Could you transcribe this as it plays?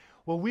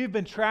Well, we've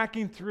been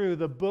tracking through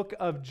the book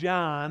of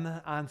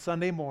John on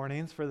Sunday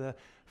mornings for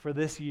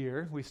this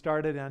year. We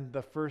started on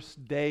the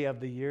first day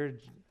of the year,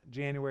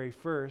 January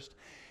 1st.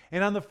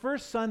 And on the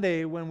first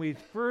Sunday, when we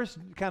first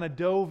kind of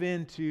dove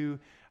into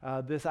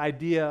this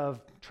idea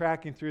of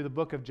tracking through the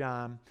book of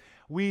John,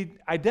 we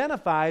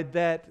identified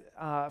that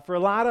for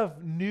a lot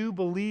of new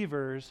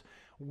believers,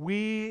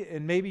 we,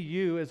 and maybe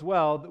you as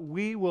well,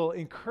 we will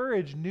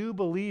encourage new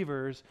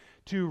believers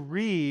to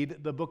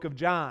read the book of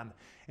John.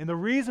 And the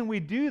reason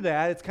we do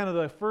that, it's kind of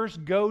the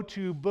first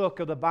go-to book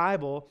of the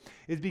Bible,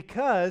 is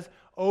because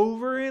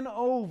over and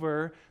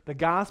over, the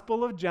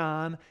Gospel of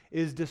John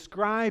is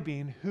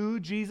describing who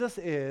Jesus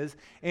is.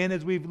 And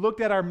as we've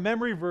looked at our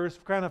memory verse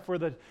kind of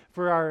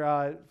for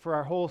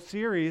our whole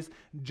series,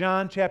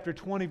 John chapter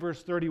 20,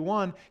 verse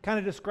 31, kind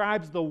of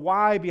describes the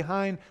why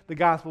behind the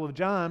Gospel of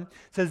John.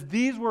 It says,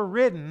 "These were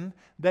written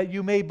that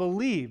you may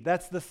believe."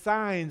 That's the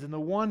signs and the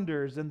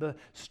wonders and the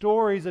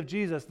stories of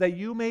Jesus, that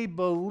you may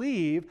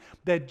believe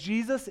that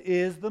Jesus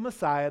is the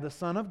Messiah, the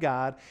Son of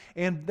God,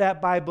 and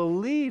that by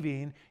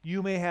believing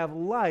you may have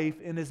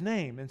life in His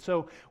name. And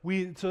so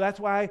that's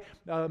why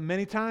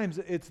many times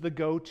it's the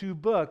go-to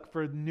book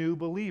for new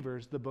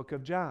believers, the book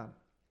of John.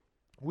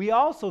 We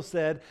also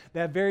said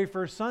that very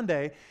first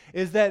Sunday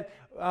is that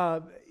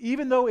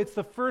even though it's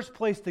the first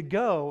place to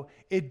go,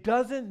 it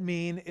doesn't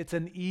mean it's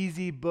an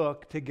easy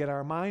book to get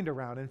our mind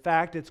around. In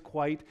fact, it's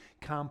quite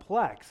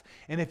complex.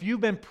 And if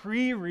you've been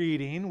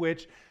pre-reading,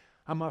 which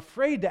I'm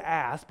afraid to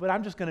ask, but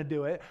I'm just going to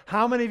do it.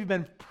 How many of you have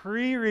been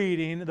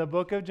pre-reading the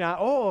book of John?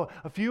 Oh,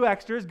 a few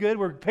extras. Good.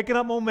 We're picking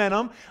up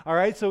momentum. All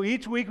right. So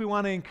each week we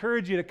want to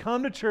encourage you to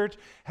come to church,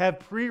 have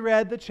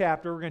pre-read the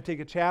chapter. We're going to take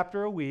a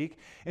chapter a week.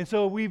 And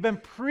so we've been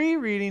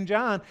pre-reading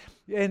John.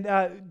 And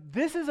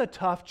this is a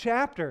tough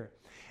chapter.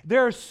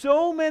 There are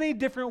so many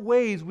different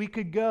ways we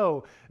could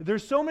go.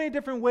 There's so many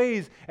different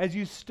ways as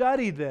you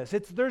study this.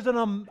 There's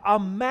a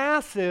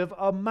massive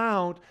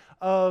amount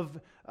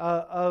of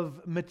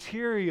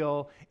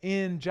material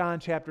in John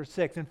chapter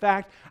 6. In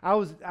fact,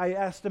 I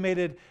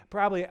estimated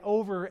probably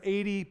over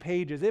 80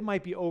 pages. It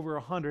might be over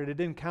 100. I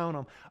didn't count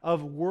them,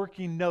 of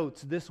working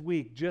notes this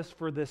week just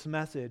for this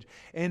message.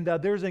 And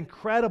there's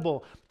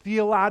incredible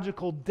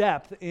theological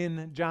depth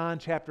in John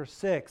chapter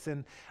 6.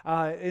 And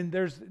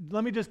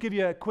let me just give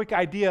you a quick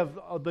idea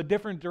of the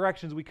different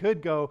directions we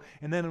could go,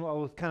 and then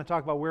we'll kind of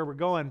talk about where we're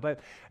going.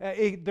 But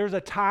there's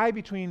a tie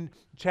between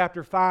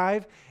chapter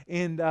 5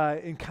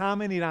 in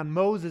commenting on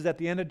Moses at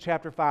the end of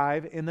chapter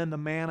 5, and then the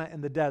manna in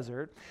the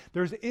desert.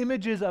 There's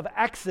images of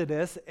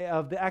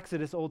the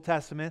Exodus Old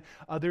Testament.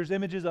 There's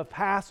images of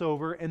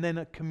Passover, and then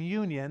a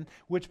communion,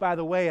 which, by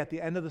the way, at the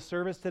end of the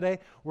service today,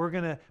 we're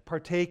going to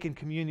partake in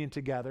communion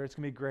together. It's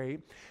going to be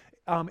great.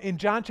 In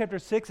John chapter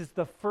 6, it's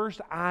the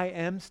first I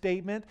am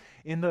statement.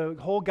 In the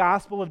whole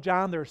Gospel of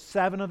John, there are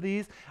 7 of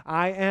these.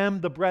 I am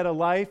the bread of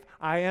life.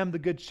 I am the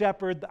good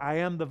shepherd. I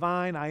am the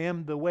vine. I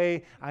am the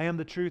way. I am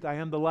the truth. I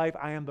am the life.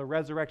 I am the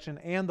resurrection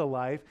and the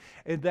life.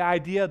 And the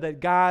idea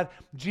that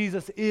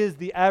Jesus is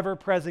the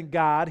ever-present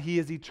God. He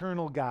is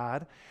eternal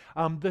God.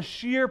 The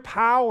sheer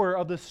power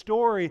of the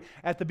story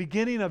at the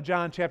beginning of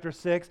John chapter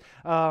 6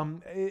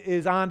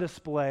 is on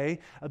display.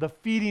 The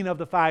feeding of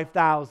the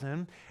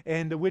 5,000,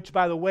 and which,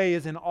 by the way,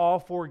 is in all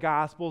 4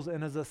 Gospels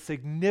and is a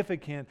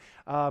significant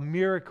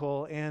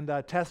miracle and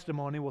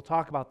testimony. We'll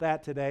talk about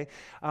that today.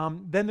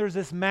 Then there's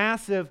this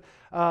massive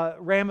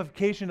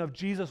ramification of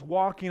Jesus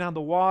walking on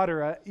the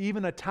water,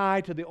 even a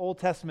tie to the Old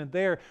Testament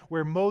there,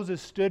 where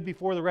Moses stood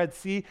before the Red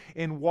Sea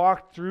and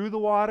walked through the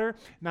water.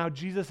 Now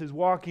Jesus is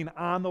walking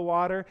on the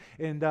water,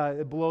 and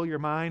it'll blow your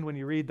mind when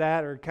you read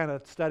that or kind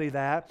of study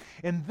that.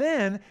 And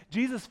then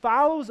Jesus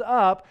follows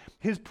up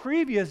his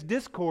previous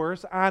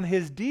discourse on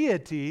his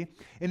deity,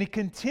 and he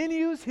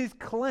continues his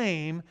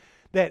claim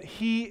that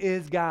he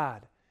is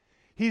God.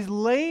 He's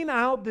laying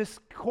out this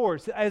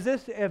course as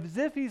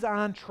if he's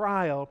on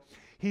trial.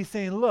 He's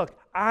saying, look,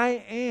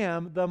 I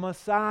am the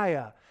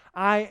Messiah.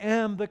 I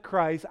am the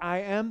Christ. I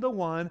am the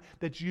one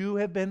that you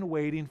have been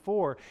waiting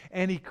for.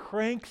 And he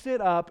cranks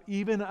it up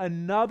even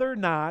another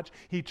notch.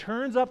 He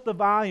turns up the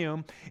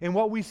volume. And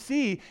what we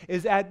see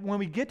is that when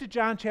we get to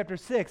John chapter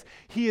 6,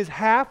 he is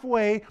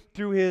halfway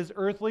through his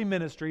earthly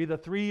ministry, the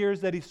 3 years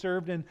that he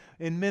served in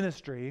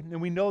ministry. And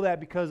we know that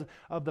because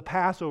of the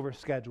Passover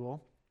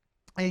schedule.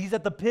 And he's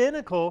at the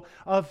pinnacle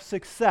of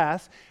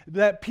success,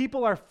 that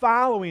people are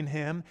following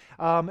him.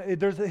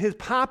 His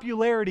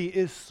popularity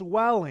is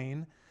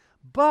swelling,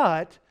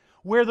 but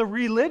where the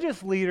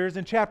religious leaders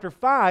in chapter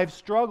 5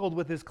 struggled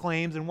with his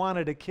claims and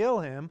wanted to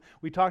kill him,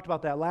 we talked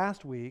about that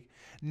last week,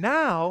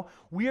 now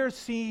we are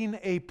seeing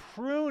a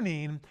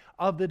pruning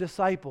of the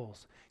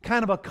disciples,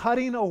 kind of a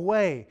cutting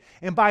away.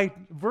 And by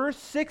verse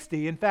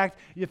 60, in fact,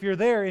 if you're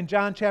there in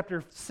John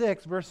chapter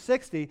 6, verse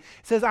 60, it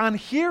says, on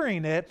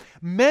hearing it,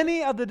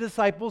 many of the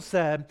disciples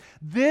said,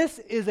 this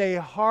is a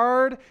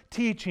hard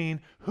teaching.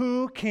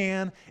 Who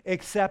can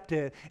accept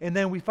it? And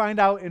then we find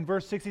out in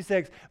verse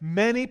 66,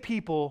 many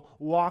people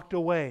walked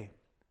away.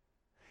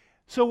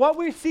 So what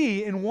we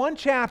see in one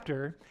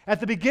chapter, at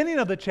the beginning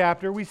of the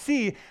chapter, we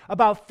see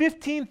about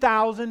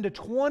 15,000 to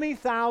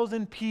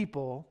 20,000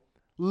 people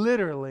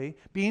literally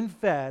being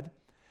fed,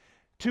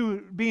 to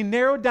being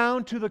narrowed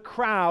down to the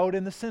crowd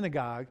in the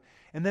synagogue.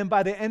 And then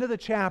by the end of the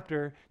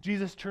chapter,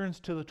 Jesus turns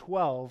to the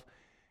 12,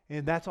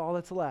 and that's all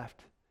that's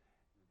left.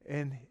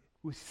 And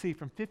we see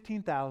from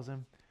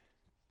 15,000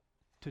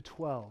 to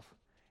 12.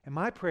 And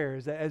my prayer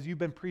is that as you've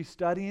been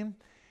pre-studying,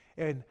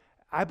 and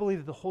I believe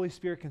that the Holy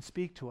Spirit can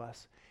speak to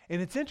us.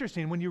 And it's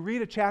interesting, when you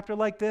read a chapter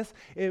like this,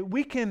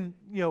 we can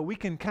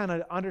kind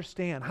of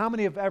understand. How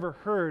many have ever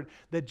heard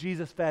that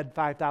Jesus fed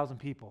 5,000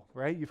 people,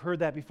 right? You've heard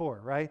that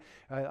before, right?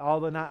 All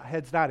the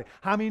heads nodded.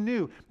 How many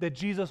knew that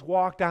Jesus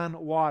walked on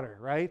water,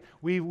 right?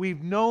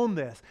 We've known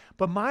this.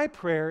 But my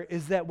prayer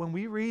is that when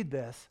we read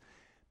this,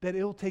 that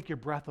it'll take your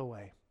breath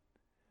away.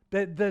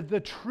 That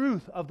the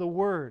truth of the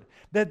Word,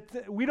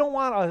 that we don't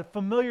want a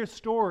familiar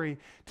story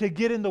to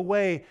get in the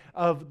way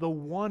of the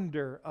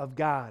wonder of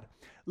God.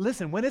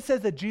 Listen, when it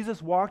says that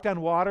Jesus walked on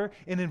water,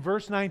 and in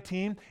verse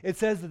 19, it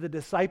says that the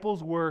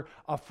disciples were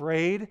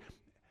afraid,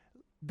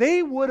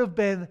 they would have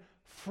been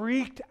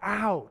freaked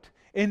out.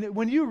 And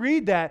when you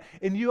read that,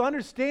 and you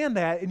understand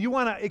that, and you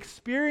want to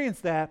experience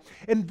that,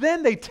 and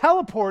then they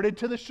teleported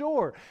to the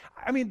shore.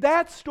 I mean,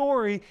 that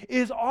story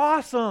is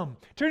awesome.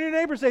 Turn to your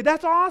neighbor and say,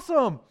 that's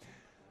awesome.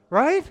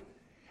 Right?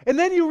 And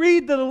then you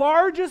read the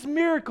largest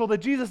miracle that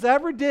Jesus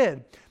ever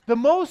did, the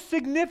most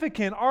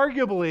significant,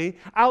 arguably,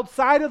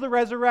 outside of the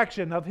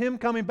resurrection of him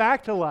coming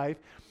back to life,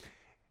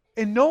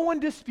 and no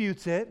one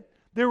disputes it.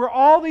 There were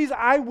all these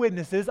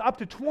eyewitnesses, up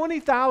to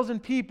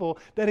 20,000 people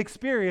that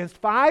experienced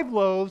 5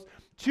 loaves,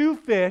 2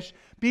 fish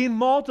being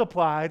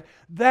multiplied.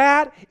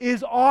 That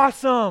is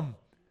awesome.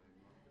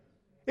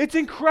 It's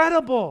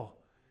incredible.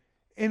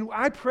 And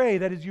I pray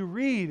that as you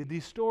read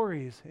these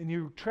stories and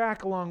you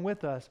track along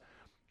with us,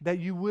 that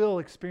you will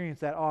experience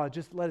that awe.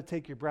 Just let it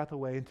take your breath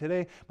away. And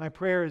today, my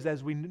prayer is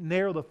as we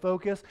narrow the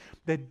focus,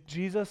 that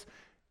Jesus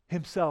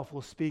himself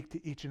will speak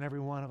to each and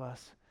every one of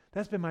us.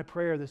 That's been my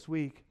prayer this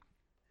week.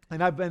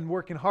 And I've been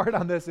working hard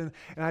on this, and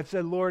I've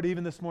said, Lord,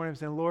 even this morning, I'm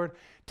saying, Lord,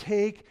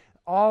 take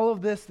all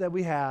of this that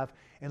we have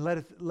and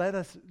let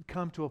us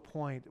come to a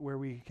point where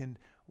we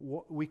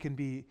can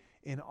be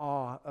in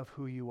awe of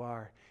who you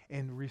are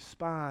and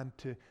respond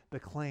to the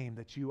claim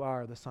that you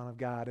are the Son of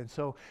God. And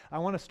so I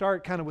want to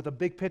start kind of with a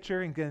big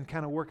picture and then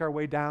kind of work our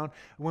way down.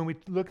 When we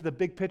look at the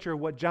big picture of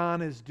what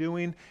John is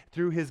doing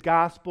through his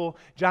gospel,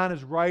 John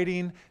is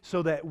writing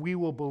so that we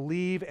will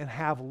believe and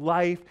have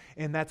life,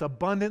 and that's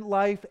abundant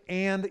life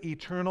and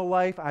eternal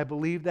life. I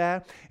believe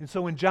that. And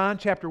so in John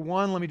chapter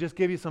 1, let me just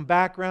give you some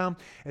background,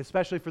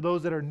 especially for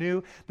those that are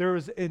new. There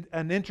was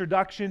an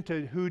introduction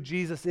to who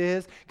Jesus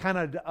is, kind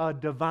of a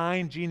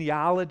divine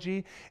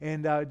genealogy,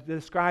 and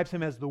describes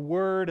him as the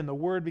Word, and the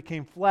Word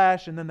became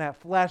flesh, and then that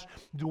flesh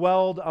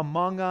dwelled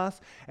among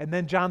us. And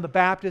then John the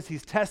Baptist,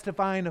 he's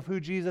testifying of who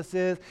Jesus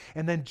is,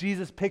 and then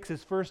Jesus picks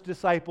his first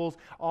disciples,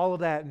 all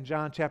of that in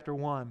John chapter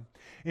 1.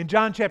 In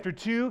John chapter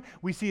 2,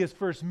 we see his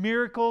first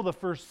miracle, the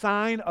first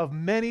sign of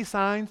many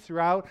signs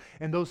throughout,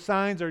 and those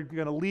signs are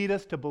going to lead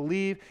us to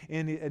believe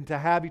and to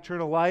have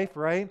eternal life,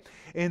 right?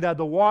 And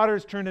the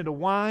waters turned into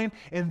wine,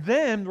 and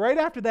then right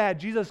after that,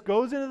 Jesus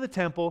goes into the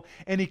temple,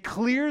 and he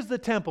clears the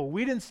temple.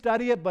 We didn't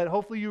study it, but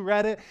hopefully you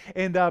read it,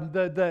 and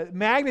the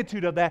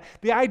magnitude of that.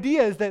 The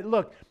idea is that,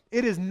 look,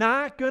 it is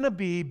not going to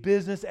be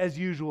business as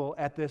usual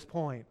at this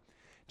point.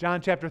 John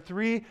chapter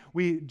 3,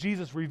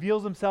 Jesus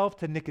reveals himself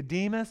to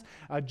Nicodemus,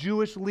 a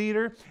Jewish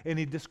leader, and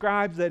he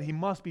describes that he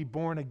must be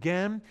born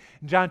again.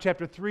 In John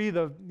chapter 3,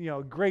 the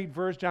great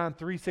verse, John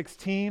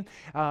 3:16,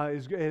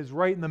 is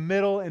right in the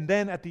middle. And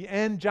then at the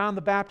end, John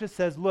the Baptist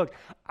says, look,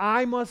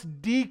 I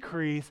must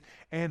decrease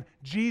and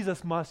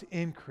Jesus must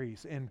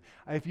increase. And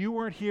if you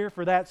weren't here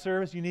for that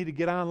service, you need to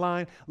get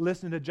online,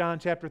 listen to John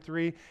chapter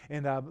 3,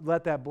 and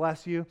let that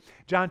bless you.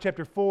 John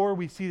chapter 4,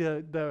 we see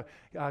the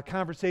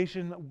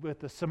conversation with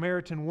the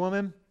Samaritan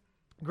woman.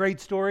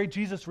 Great story.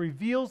 Jesus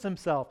reveals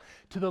himself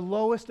to the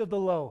lowest of the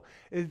low,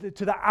 to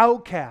the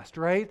outcast,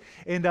 right?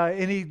 And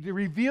he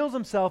reveals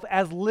himself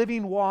as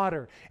living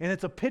water. And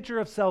it's a picture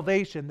of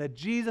salvation, that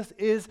Jesus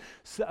is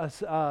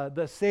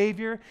the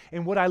Savior.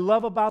 And what I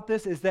love about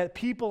this is that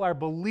people are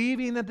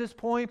believing at this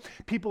point.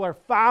 People are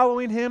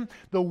following him.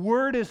 The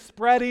word is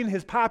spreading.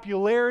 His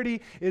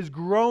popularity is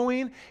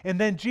growing. And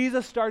then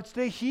Jesus starts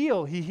to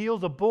heal. He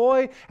heals a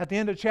boy at the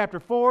end of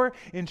chapter 4.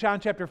 In John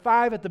chapter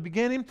 5 at the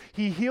beginning,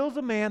 he heals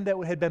a man that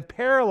had been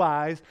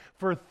paralyzed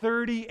for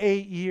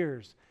 38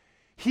 years.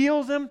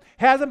 Heals him,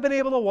 hasn't been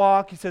able to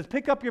walk. He says,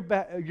 pick up your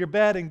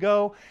bed and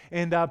go,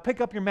 and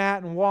pick up your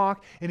mat and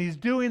walk. And he's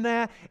doing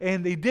that,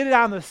 and he did it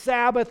on the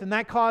Sabbath, and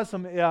that caused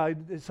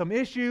some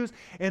issues.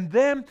 And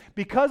then,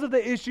 because of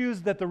the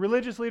issues that the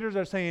religious leaders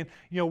are saying,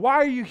 why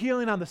are you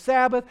healing on the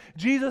Sabbath?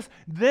 Jesus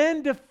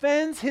then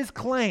defends his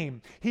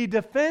claim. He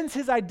defends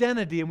his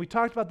identity, and we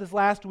talked about this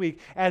last week,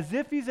 as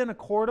if he's in a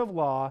court of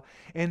law.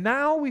 And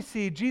now we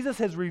see Jesus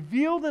has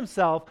revealed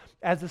himself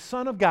as the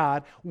Son of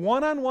God,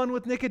 one-on-one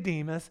with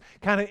Nicodemus,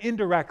 kind kind of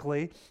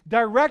indirectly,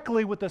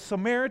 directly with the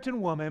Samaritan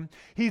woman.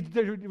 He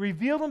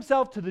revealed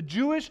himself to the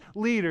Jewish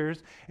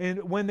leaders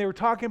and when they were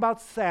talking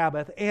about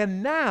Sabbath,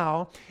 and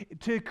now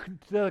to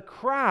the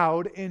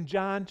crowd in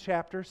John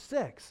chapter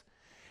 6.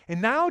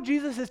 And now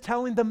Jesus is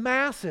telling the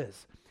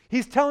masses,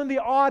 he's telling the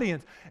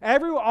audience,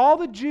 all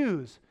the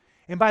Jews.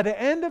 And by the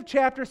end of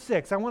chapter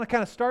 6, I want to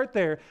kind of start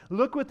there.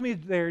 Look with me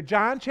there,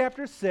 John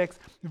chapter 6,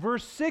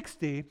 verse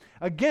 60.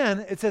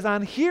 Again, it says,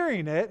 on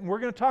hearing it, and we're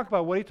going to talk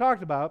about what he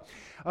talked about,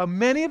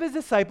 many of his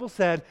disciples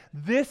said,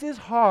 this is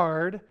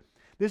hard.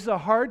 This is a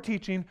hard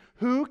teaching.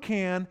 Who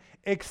can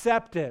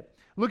accept it?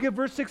 Look at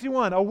verse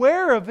 61.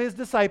 Aware of his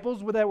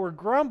disciples that were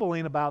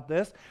grumbling about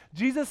this,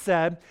 Jesus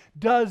said,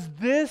 does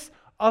this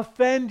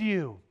offend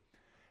you?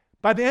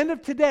 By the end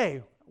of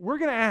today, we're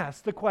going to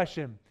ask the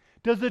question,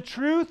 does the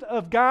truth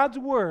of God's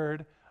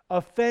word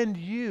offend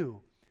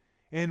you?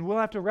 And we'll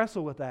have to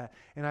wrestle with that.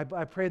 And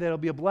I pray that it'll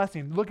be a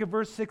blessing. Look at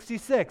verse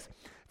 66.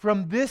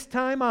 From this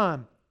time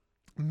on,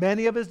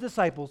 many of his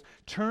disciples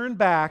turned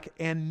back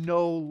and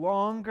no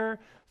longer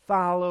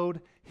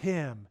followed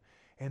him.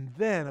 And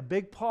then, a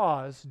big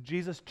pause,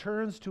 Jesus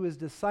turns to his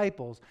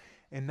disciples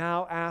and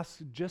now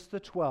asks just the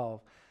 12,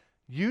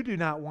 you do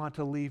not want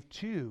to leave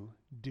too,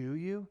 do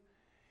you?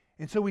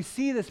 And so we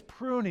see this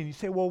pruning. You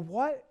say, well,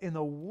 what in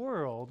the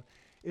world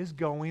is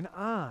going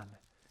on?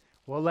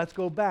 Well, let's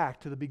go back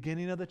to the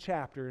beginning of the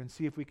chapter and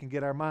see if we can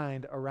get our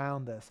mind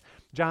around this.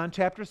 John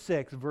chapter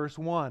 6, verse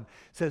 1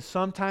 says,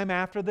 sometime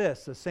after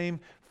this, the same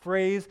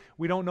phrase,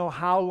 we don't know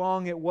how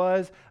long it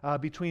was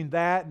between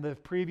that and the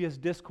previous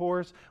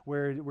discourse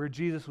where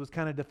Jesus was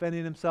kind of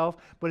defending himself,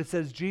 but it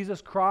says Jesus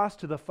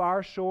crossed to the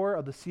far shore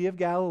of the Sea of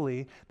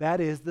Galilee,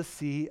 that is the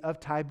Sea of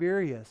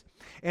Tiberias.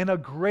 And a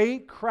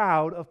great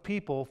crowd of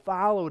people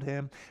followed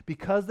him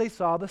because they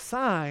saw the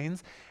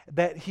signs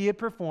that he had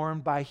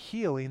performed by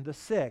healing the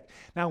sick.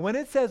 Now, when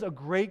it says a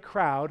great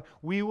crowd,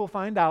 we will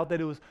find out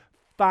that it was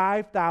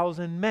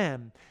 5,000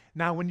 men.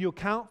 Now, when you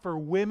account for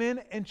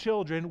women and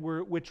children,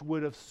 which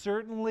would have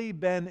certainly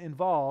been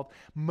involved,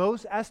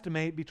 most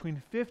estimate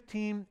between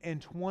 15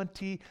 and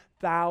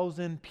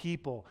 20,000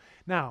 people.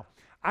 Now,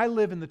 I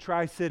live in the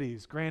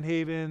Tri-Cities, Grand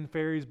Haven,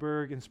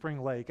 Ferrysburg, and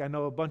Spring Lake. I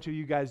know a bunch of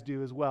you guys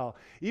do as well.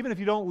 Even if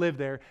you don't live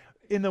there,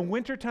 in the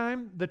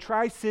wintertime, the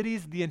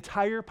Tri-Cities, the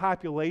entire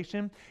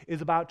population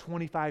is about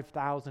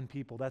 25,000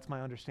 people. That's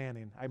my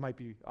understanding. I might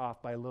be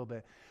off by a little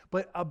bit.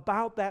 But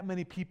about that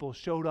many people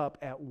showed up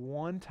at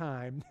one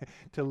time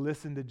to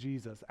listen to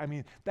Jesus. I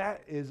mean,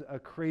 that is a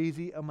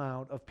crazy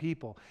amount of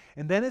people.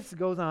 And then it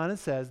goes on and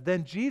says,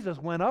 then Jesus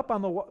went up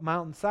on the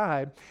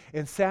mountainside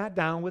and sat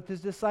down with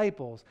his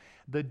disciples.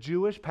 The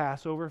Jewish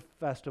Passover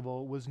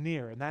festival was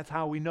near. And that's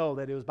how we know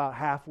that it was about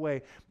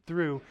halfway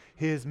through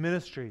his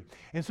ministry.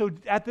 And so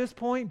at this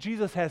point,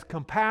 Jesus has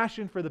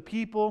compassion for the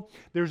people.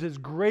 There's this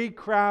great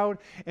crowd,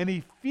 and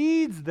he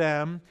feeds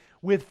them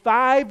with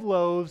 5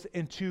 loaves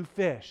and 2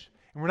 fish.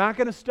 And we're not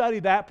going to study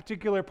that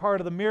particular part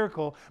of the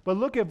miracle, but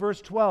look at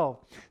verse 12.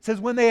 It says,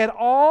 when they had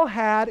all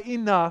had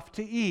enough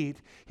to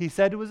eat, he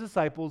said to his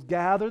disciples,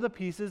 gather the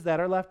pieces that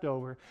are left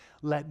over,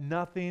 let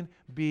nothing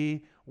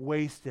be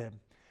wasted.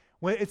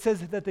 When it says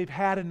that they've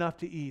had enough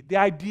to eat, the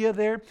idea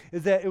there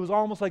is that it was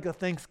almost like a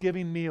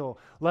Thanksgiving meal,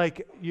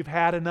 like you've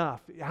had enough.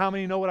 How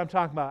many know what I'm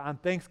talking about? On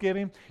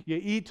Thanksgiving, you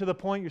eat to the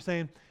point you're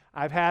saying,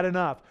 I've had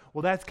enough.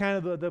 Well, that's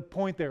kind of the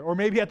point there. Or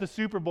maybe at the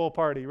Super Bowl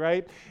party,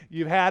 right?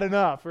 You've had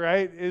enough,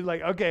 right? It's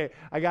like, okay,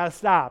 I got to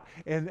stop.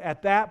 And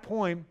at that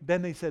point,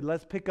 then they said,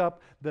 let's pick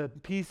up the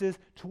pieces,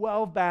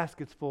 12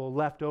 baskets full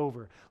left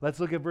over. Let's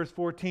look at verse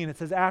 14. It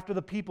says, after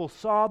the people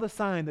saw the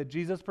sign that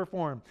Jesus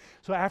performed,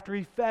 so after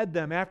he fed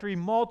them, after he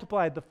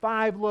multiplied the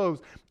 5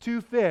 loaves,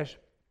 2 fish,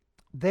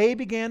 they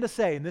began to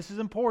say, and this is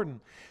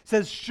important, it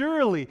says,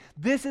 surely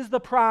this is the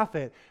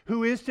prophet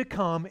who is to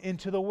come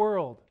into the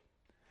world.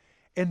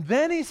 And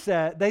then it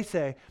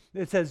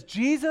says,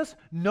 Jesus,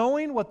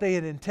 knowing what they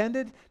had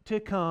intended to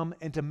come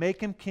and to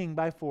make him king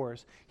by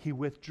force, he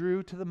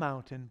withdrew to the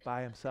mountain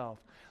by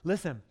himself.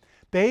 Listen,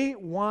 they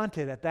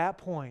wanted at that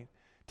point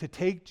to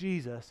take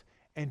Jesus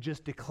and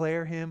just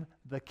declare him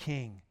the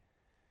king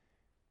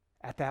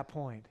at that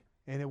point.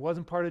 And it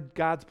wasn't part of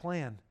God's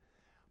plan.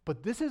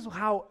 But this is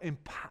how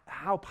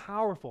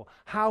powerful,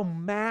 how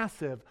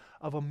massive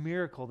of a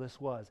miracle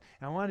this was.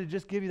 And I wanted to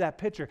just give you that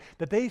picture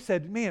that they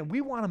said, man,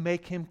 we want to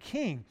make him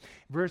king.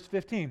 Verse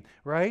 15,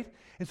 right?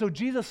 And so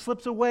Jesus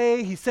slips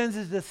away. He sends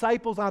his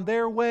disciples on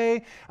their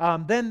way.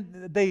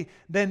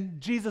 Then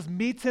Jesus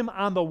meets him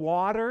on the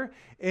water.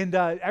 And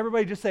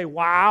everybody just say,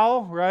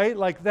 wow, right?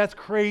 Like, that's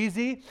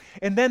crazy.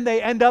 And then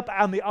they end up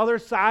on the other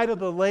side of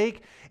the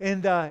lake.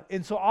 And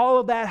so all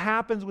of that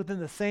happens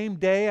within the same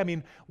day. I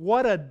mean,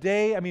 what a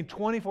day. I mean,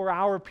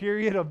 24-hour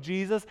period of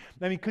Jesus.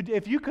 I mean,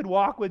 if you could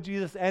walk with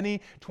Jesus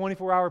any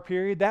 24-hour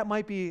period, that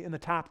might be in the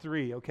top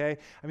 3, okay?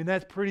 I mean,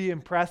 that's pretty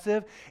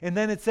impressive. And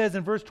then it says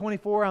in verse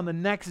 24, on the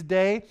next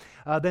day,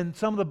 then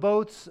some of the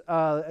boats,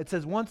 it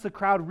says, once the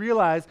crowd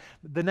realized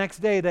the next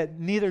day that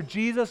neither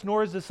Jesus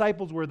nor his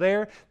disciples were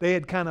there, they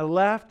had kind of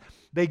left.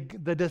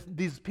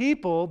 These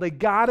people, they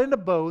got into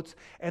boats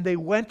and they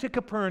went to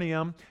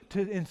Capernaum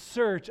in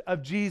search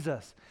of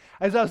Jesus.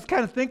 As I was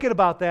kind of thinking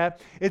about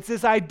that, it's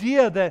this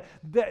idea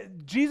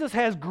that Jesus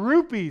has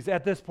groupies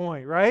at this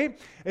point, right?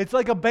 It's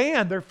like a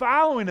band. They're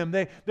following him.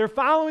 They're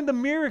following the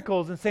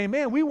miracles and saying,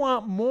 man, we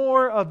want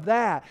more of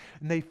that.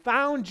 And they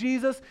found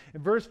Jesus,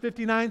 and verse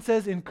 59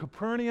 says, in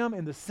Capernaum,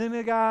 in the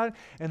synagogue.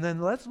 And then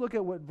let's look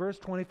at what verse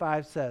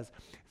 25 says.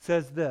 It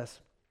says this.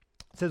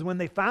 It says, when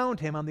they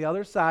found him on the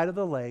other side of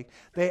the lake,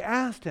 they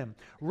asked him,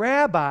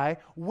 Rabbi,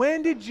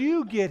 when did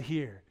you get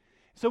here?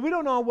 So we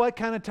don't know what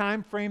kind of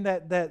time frame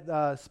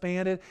that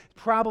spanned it.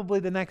 Probably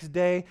the next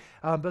day.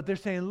 But they're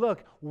saying,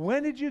 look,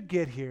 when did you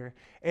get here?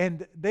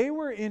 And they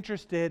were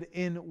interested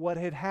in what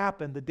had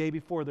happened the day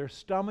before. Their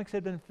stomachs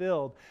had been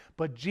filled.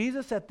 But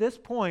Jesus, at this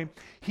point,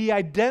 he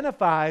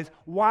identifies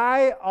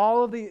why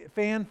all of the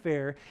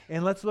fanfare.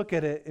 And let's look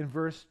at it in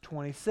verse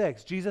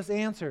 26. Jesus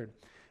answered,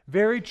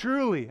 very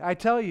truly, I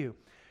tell you,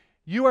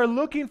 you are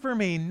looking for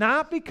me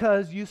not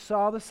because you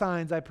saw the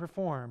signs I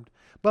performed,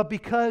 but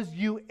because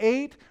you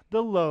ate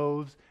the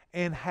loaves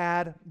and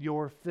had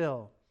your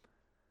fill.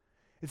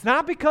 It's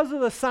not because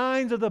of the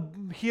signs of the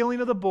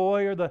healing of the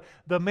boy or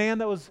the man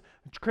that was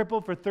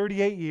crippled for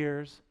 38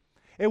 years.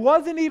 It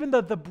wasn't even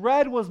that the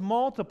bread was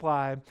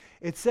multiplied.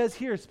 It says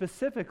here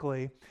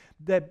specifically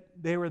that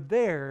they were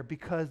there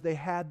because they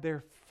had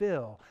their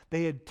fill.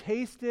 They had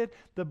tasted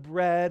the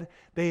bread.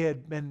 They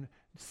had been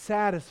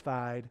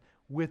satisfied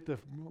with the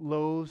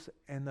loaves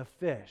and the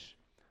fish.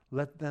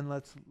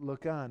 Let's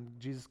look on.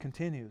 Jesus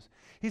continues.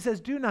 He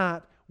says, do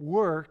not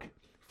work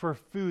for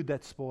food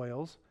that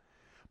spoils,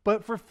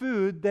 but for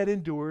food that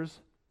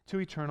endures to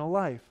eternal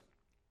life,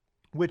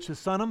 which the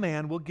Son of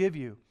Man will give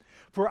you.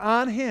 For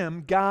on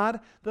him God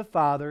the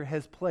Father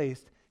has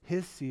placed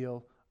his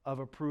seal of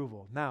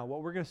approval. Now,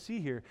 what we're going to see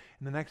here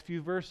in the next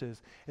few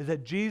verses is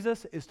that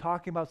Jesus is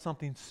talking about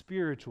something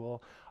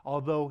spiritual,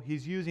 although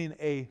he's using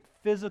a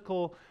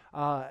physical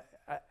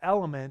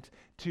element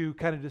to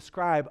kind of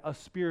describe a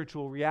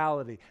spiritual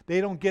reality.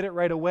 They don't get it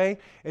right away.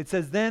 It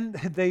says, then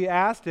they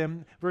asked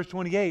him, verse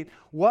 28,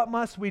 what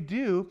must we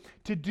do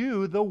to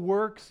do the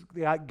works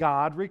that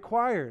God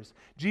requires?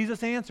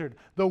 Jesus answered,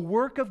 the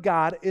work of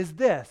God is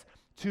this,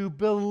 to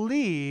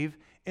believe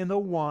in the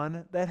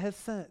one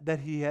that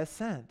he has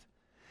sent.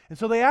 And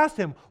so they asked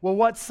him, well,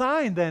 what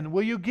sign then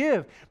will you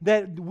give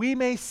that we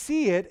may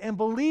see it and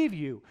believe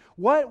you?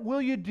 What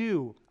will you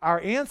do?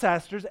 Our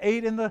ancestors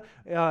ate in the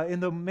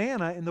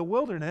manna in the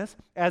wilderness,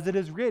 as it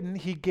is written,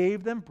 he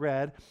gave them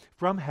bread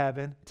from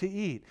heaven to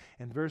eat.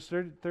 In verse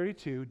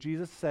 32,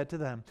 Jesus said to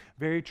them,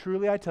 very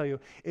truly I tell you,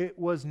 it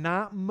was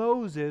not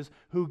Moses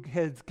who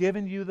has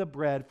given you the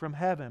bread from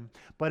heaven,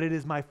 but it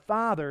is my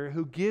Father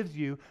who gives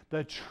you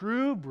the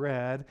true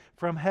bread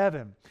from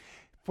heaven.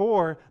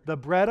 For the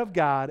bread of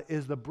God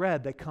is the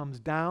bread that comes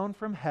down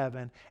from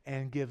heaven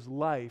and gives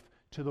life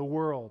to the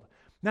world.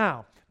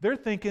 Now, they're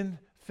thinking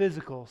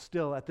physical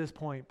still at this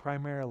point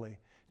primarily.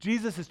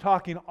 Jesus is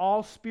talking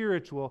all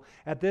spiritual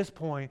at this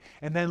point,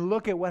 and then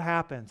look at what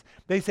happens.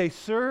 They say,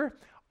 sir,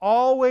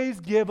 always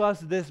give us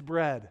this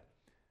bread.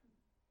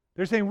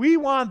 They're saying, we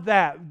want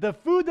that. The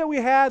food that we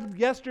had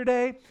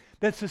yesterday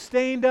that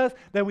sustained us,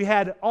 that we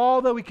had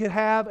all that we could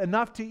have,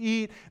 enough to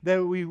eat,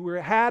 that we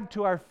had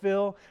to our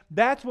fill.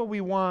 That's what we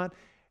want.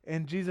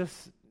 And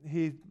Jesus,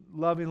 he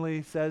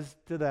lovingly says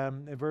to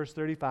them in verse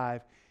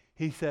 35,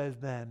 he says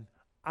then,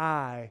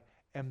 I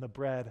am the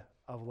bread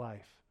of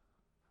life.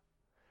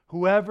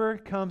 Whoever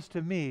comes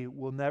to me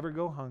will never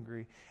go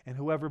hungry, and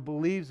whoever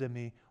believes in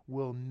me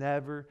will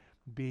never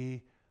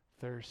be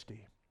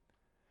thirsty.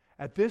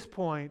 At this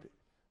point,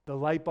 the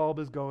light bulb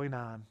is going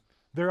on.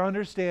 They're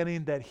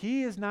understanding that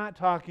he is not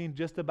talking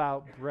just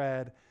about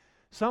bread.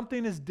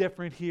 Something is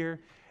different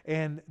here.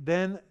 And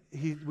then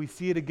we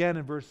see it again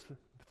in verse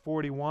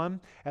 41.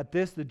 At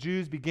this, the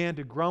Jews began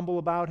to grumble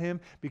about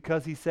him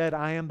because he said,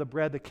 I am the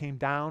bread that came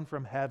down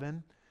from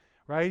heaven.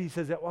 Right? He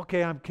says,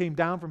 okay, I came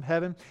down from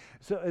heaven.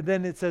 So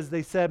then it says,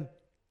 they said,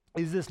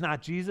 is this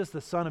not Jesus, the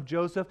son of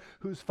Joseph,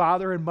 whose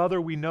father and mother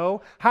we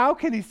know? How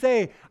can he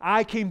say,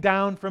 I came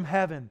down from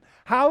heaven?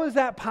 How is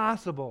that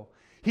possible?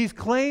 He's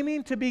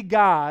claiming to be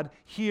God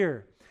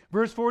here.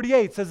 Verse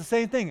 48 says the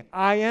same thing.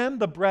 I am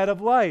the bread of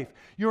life.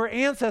 Your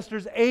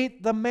ancestors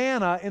ate the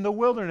manna in the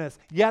wilderness,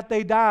 yet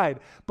they died.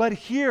 But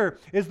here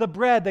is the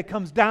bread that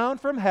comes down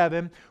from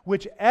heaven,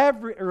 which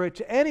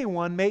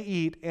anyone may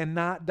eat and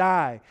not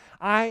die.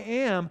 I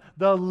am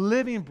the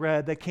living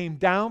bread that came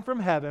down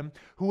from heaven.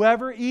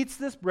 Whoever eats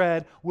this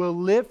bread will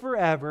live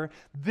forever.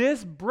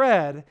 This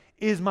bread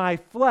is my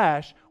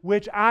flesh,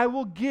 which I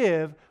will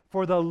give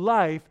for the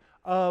life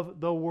of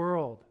the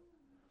world.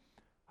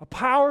 A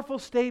powerful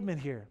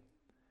statement here.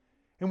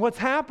 And what's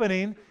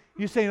happening,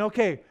 You're saying,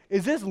 okay,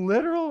 is this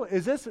literal?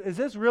 Is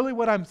this really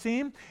what I'm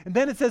seeing? And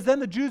then it says, then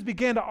the Jews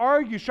began to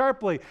argue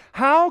sharply.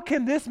 How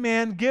can this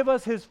man give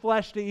us his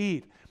flesh to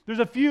eat? There's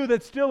a few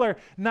that still are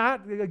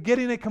not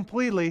getting it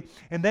completely.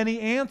 And then he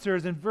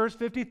answers in verse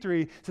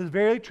 53, says,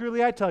 very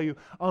truly I tell you,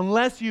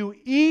 unless you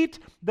eat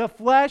the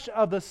flesh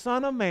of the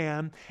Son of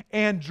Man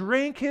and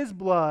drink his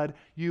blood,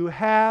 you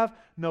have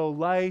no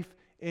life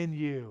in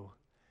you.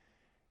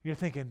 You're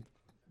thinking,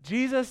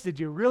 Jesus, did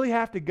you really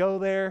have to go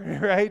there,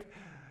 right?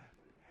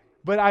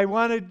 But I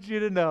wanted you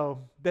to know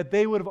that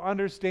they would have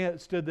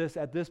understood this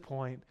at this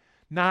point,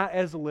 not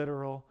as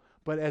literal,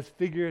 but as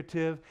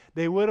figurative.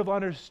 They would have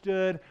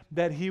understood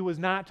that he was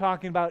not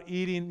talking about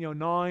eating,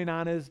 gnawing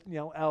on his,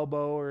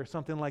 elbow or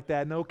something like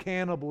that. No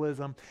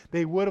cannibalism.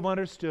 They would have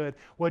understood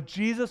what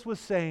Jesus was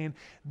saying.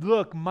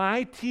 Look,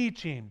 my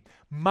teaching,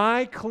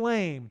 my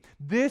claim,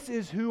 this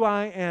is who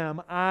I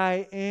am.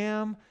 I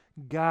am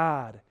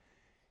God.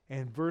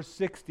 And verse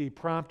 60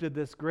 prompted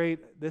this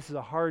is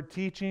a hard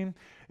teaching.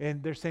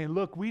 And they're saying,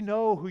 look, we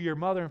know who your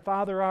mother and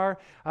father are.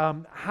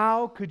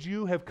 How could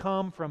you have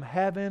come from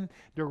heaven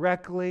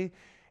directly?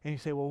 And you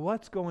say, well,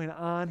 what's going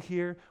on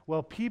here?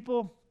 Well,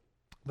 people,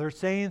 they're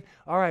saying,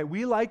 all right,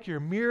 we like your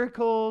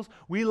miracles.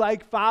 We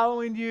like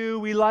following you.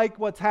 We like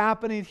what's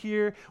happening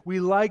here. We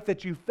like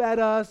that you fed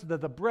us, the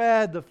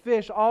bread, the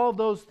fish, all of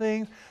those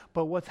things.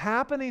 But what's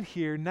happening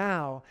here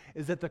now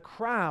is that the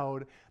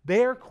crowd,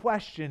 they're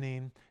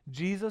questioning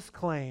Jesus'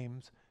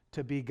 claims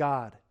to be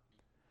God.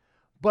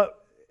 But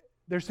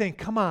they're saying,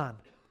 come on,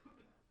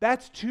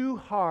 that's too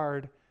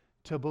hard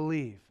to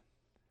believe.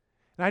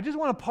 And I just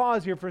want to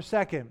pause here for a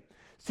second.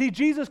 See,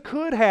 Jesus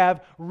could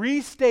have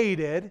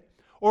restated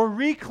or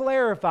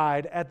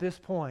reclarified at this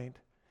point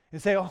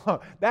and say,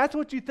 oh, that's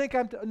what you think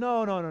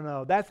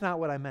No, that's not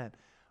what I meant.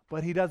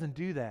 But he doesn't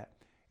do that.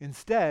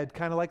 Instead,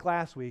 kind of like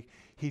last week,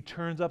 he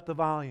turns up the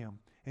volume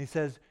and he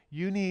says,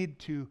 you need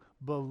to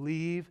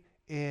believe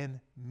in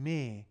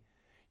me.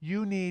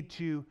 You need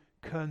to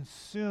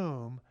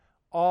consume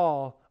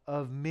all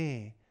of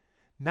me.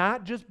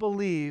 Not just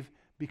believe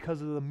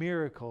because of the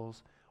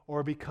miracles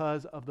or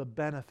because of the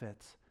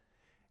benefits.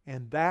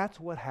 And that's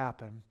what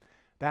happened.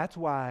 That's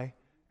why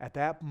at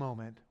that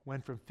moment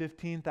went from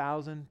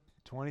 15,000,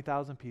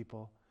 20,000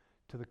 people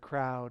to the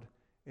crowd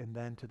and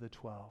then to the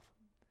 12.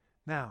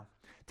 Now,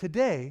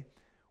 today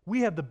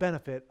we have the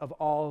benefit of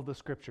all of the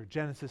Scripture,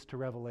 Genesis to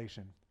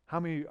Revelation. How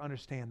many of you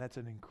understand that's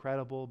an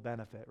incredible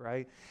benefit,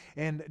 right?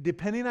 And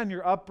depending on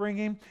your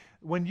upbringing,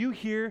 when you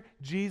hear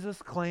Jesus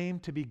claim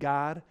to be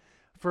God,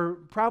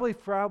 probably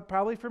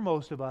for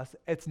most of us,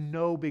 it's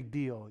no big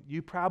deal.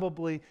 You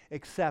probably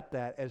accept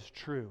that as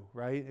true,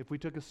 right? If we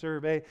took a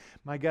survey,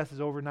 my guess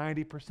is over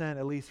 90%,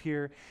 at least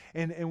here.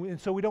 And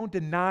so we don't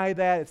deny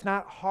that. It's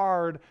not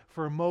hard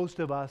for most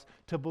of us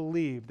to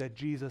believe that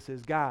Jesus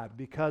is God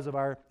because of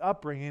our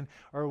upbringing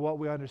or what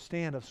we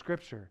understand of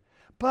Scripture.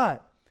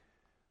 But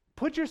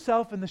put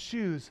yourself in the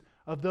shoes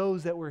of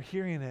those that were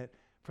hearing it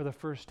for the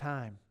first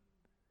time.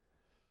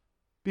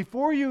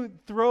 Before you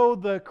throw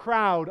the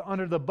crowd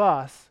under the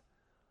bus,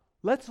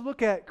 let's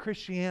look at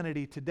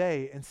Christianity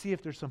today and see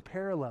if there's some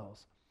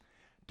parallels.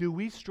 Do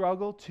we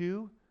struggle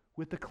too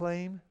with the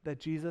claim that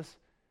Jesus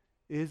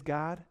is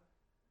God?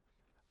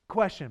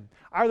 Question,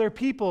 are there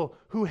people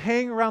who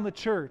hang around the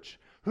church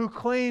who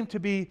claim to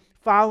be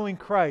following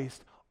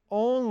Christ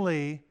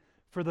only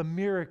for the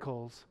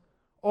miracles,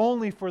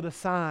 only for the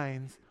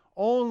signs,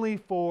 only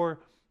for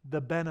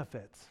the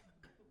benefits?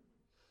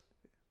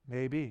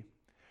 Maybe.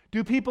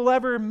 Do people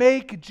ever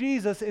make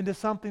Jesus into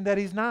something that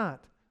he's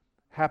not?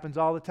 Happens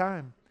all the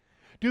time.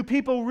 Do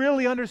people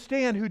really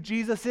understand who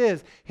Jesus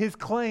is, his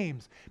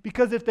claims?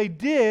 Because if they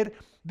did,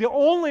 the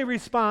only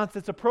response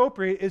that's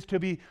appropriate is to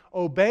be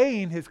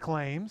obeying his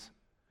claims,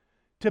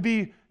 to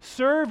be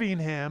serving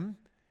him,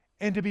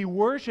 and to be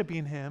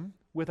worshiping him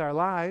with our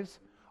lives.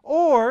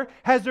 Or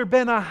has there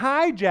been a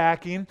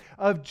hijacking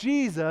of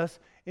Jesus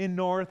in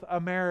North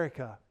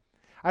America?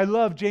 I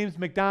love James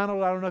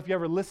MacDonald. I don't know if you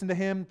ever listened to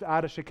him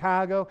out of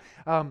Chicago.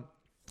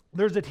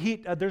 There's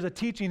a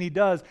teaching he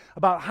does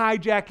about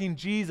hijacking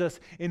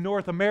Jesus in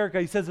North America.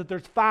 He says that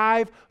there's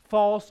 5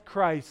 false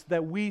Christs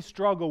that we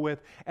struggle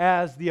with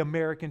as the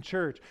American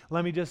church.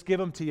 Let me just give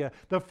them to you.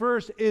 The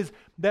first is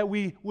that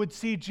we would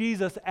see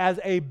Jesus as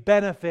a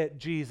benefit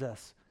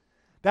Jesus.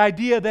 The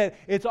idea that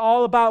it's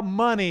all about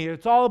money,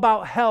 it's all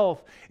about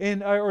health,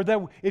 or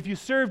that if you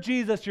serve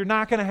Jesus, you're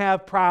not going to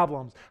have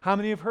problems. How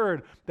many have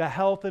heard the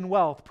health and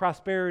wealth,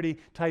 prosperity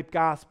type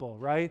gospel,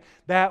 right?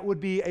 That would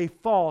be a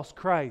false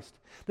Christ.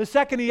 The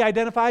second he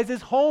identifies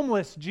is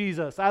homeless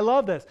Jesus. I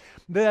love this.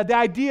 The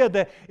idea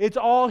that it's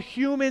all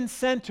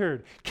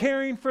human-centered,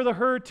 caring for the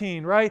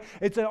hurting, right?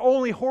 It's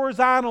only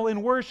horizontal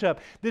in worship.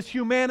 This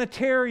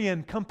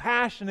humanitarian,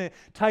 compassionate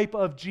type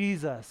of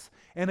Jesus.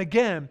 And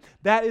again,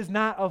 that is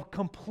not a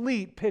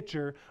complete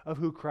picture of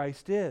who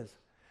Christ is.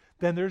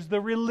 Then there's the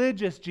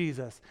religious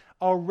Jesus,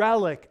 a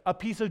relic, a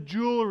piece of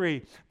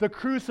jewelry, the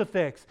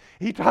crucifix.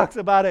 He talks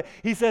about it.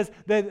 He says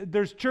that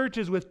there's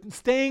churches with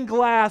stained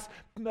glass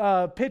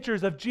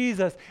pictures of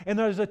Jesus, and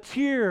there's a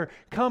tear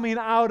coming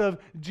out of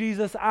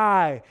Jesus'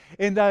 eye.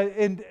 And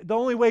the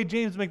only way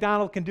James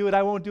MacDonald can do it,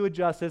 I won't do it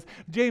justice.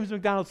 James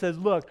MacDonald says,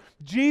 look,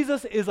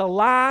 Jesus is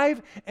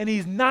alive and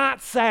he's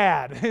not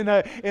sad.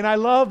 And I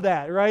love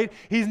that, right?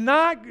 He's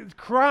not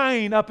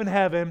crying up in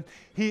heaven.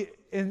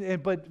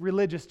 But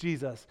religious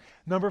Jesus.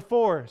 Number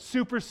 4,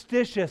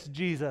 superstitious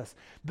Jesus.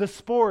 The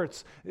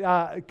sports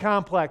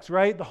complex,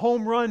 right? The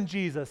home run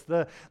Jesus.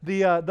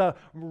 The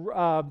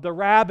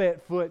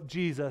rabbit foot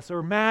Jesus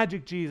or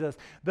magic Jesus.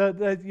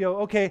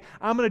 Okay,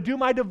 I'm going to do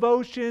my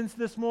devotions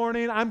this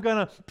morning. I'm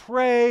going to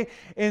pray,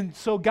 and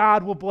so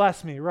God will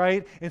bless me,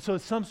 right? And so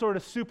it's some sort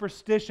of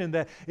superstition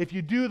that if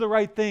you do the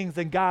right things,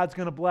 then God's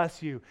going to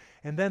bless you.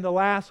 And then the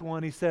last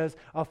one, he says,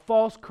 a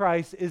false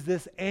Christ is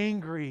this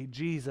angry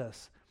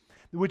Jesus,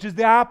 which is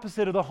the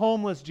opposite of the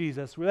homeless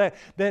Jesus,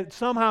 that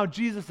somehow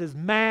Jesus is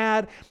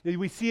mad.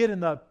 We see it in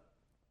the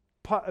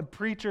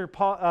preacher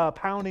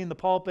pounding the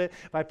pulpit.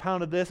 If I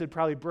pounded this, it'd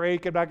probably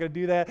break. I'm not going to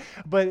do that.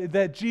 But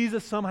that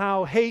Jesus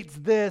somehow hates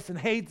this and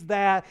hates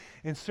that,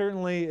 and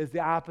certainly is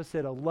the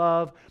opposite of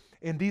love.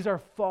 And these are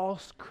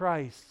false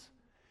Christs.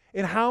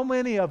 And how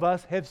many of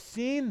us have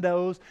seen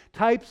those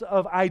types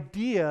of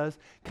ideas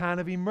kind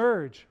of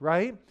emerge,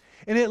 right?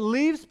 And it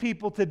leaves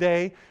people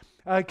today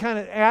kind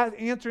of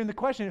answering the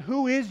question,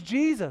 who is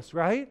Jesus,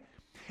 right?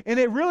 And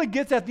it really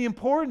gets at the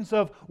importance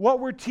of what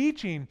we're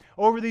teaching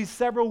over these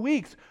several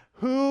weeks.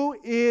 Who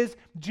is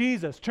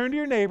Jesus? Turn to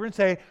your neighbor and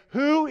say,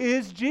 who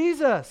is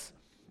Jesus?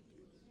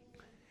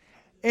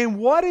 And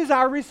what is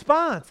our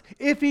response?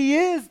 If he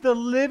is the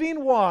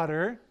living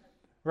water,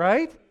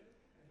 right,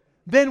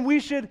 then we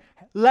should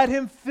let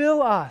him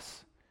fill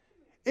us.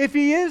 If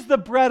he is the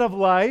bread of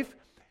life,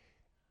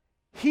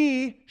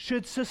 he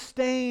should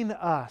sustain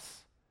us.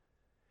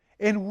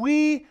 And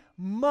we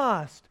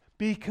must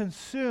be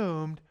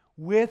consumed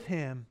with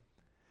him.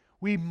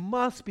 We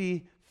must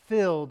be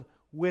filled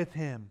with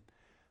him.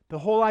 The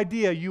whole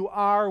idea, you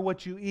are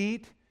what you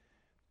eat,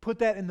 put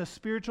that in the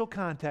spiritual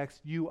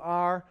context. You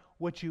are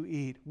what you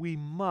eat. We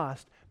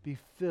must be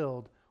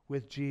filled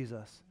with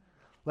Jesus.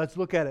 Let's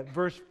look at it.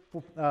 Verse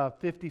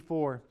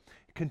 54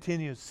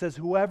 continues. It says,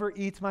 whoever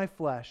eats my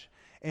flesh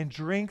and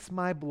drinks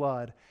my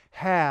blood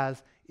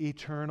has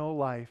eternal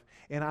life,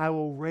 and I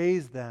will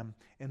raise them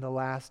in the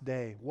last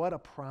day. What a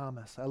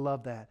promise. I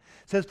love that.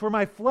 It says, for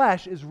my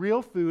flesh is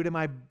real food and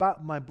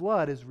my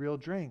blood is real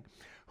drink.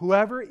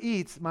 Whoever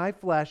eats my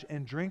flesh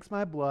and drinks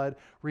my blood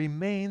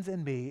remains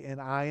in me and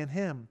I in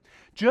him.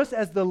 Just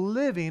as the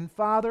living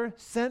Father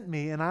sent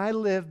me and I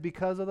live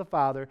because of the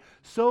Father,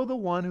 so the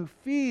one who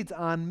feeds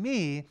on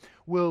me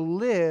will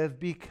live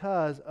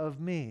because of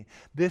me.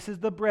 This is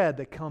the bread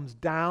that comes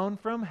down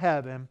from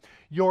heaven.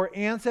 Your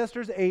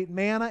ancestors ate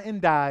manna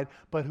and died,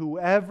 but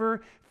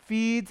whoever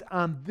feeds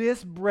on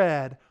this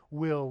bread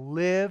will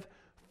live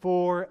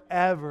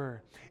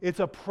forever.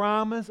 It's a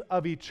promise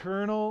of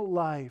eternal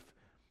life.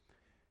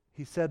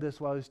 He said this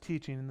while he was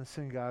teaching in the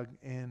synagogue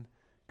in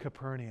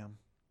Capernaum.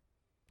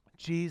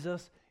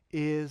 Jesus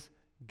is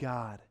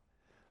God.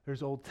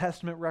 There's Old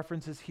Testament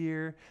references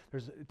here.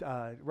 There's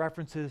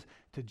references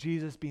to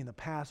Jesus being the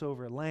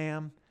Passover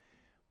lamb.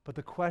 But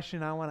the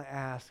question I want to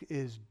ask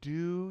is,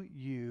 do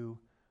you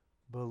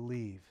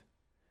believe?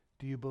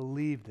 Do you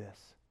believe this?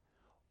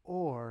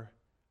 Or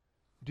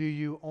do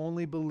you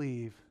only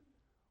believe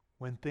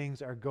when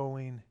things are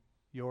going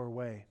your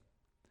way?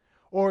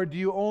 Or do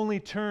you only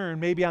turn,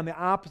 maybe on the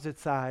opposite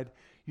side,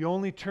 you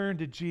only turn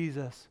to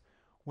Jesus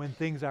when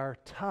things are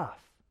tough?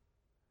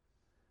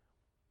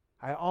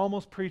 I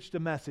almost preached a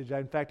message.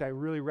 In fact, I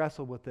really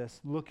wrestled with this,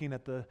 looking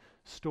at the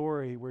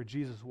story where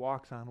Jesus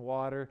walks on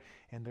water,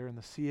 and they're in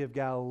the Sea of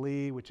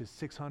Galilee, which is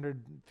 600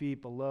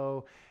 feet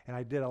below. And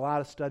I did a lot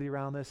of study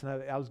around this, and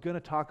I was going to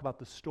talk about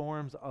the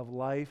storms of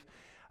life,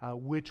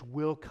 which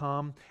will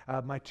come.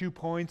 My 2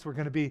 points were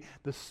going to be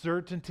the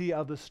certainty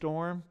of the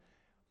storm,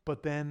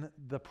 but then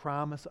the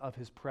promise of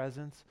his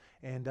presence,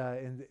 and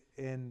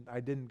I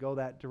didn't go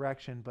that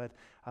direction,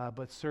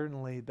 but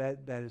certainly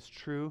that is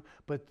true.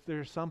 But there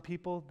are some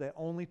people that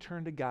only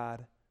turn to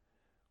God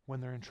when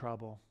they're in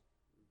trouble,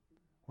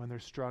 when they're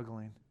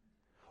struggling.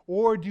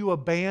 Or do you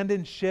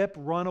abandon ship,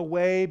 run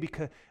away,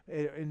 because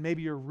and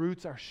maybe your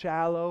roots are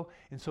shallow,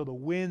 and so the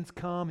winds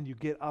come and you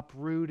get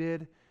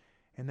uprooted,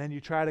 and then you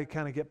try to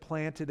kind of get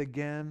planted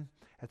again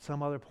at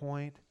some other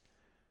point,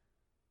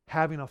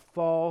 having a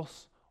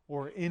false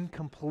or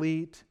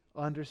incomplete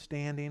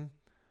understanding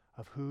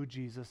of who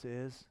Jesus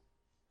is.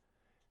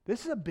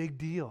 This is a big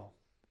deal.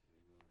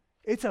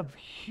 It's a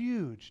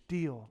huge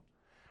deal.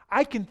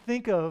 I can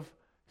think of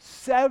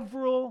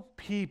several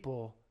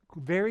people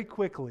very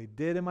quickly,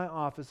 did in my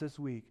office this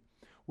week,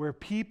 where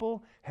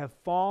people have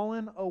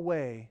fallen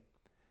away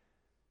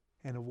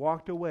and have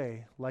walked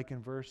away, like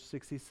in verse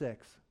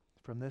 66.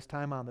 From this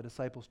time on, the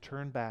disciples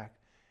turned back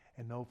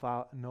and no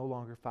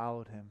longer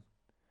followed him.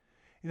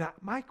 You know,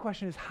 my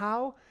question is,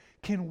 how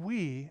can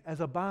we as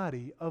a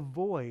body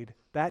avoid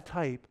that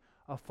type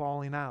of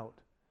falling out?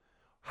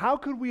 How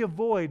could we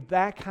avoid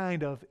that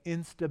kind of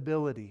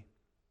instability?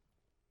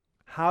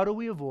 How do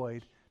we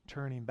avoid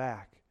turning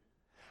back?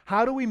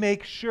 How do we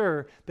make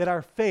sure that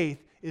our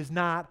faith is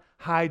not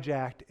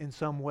hijacked in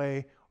some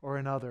way or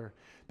another?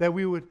 That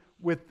we would,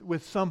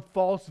 with some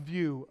false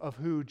view of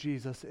who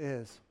Jesus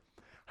is.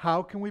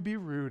 How can we be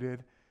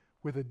rooted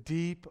with a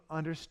deep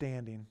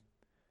understanding,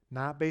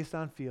 not based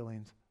on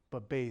feelings,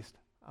 but based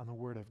on the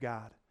Word of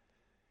God?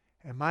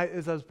 And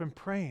as I've been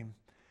praying,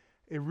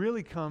 it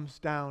really comes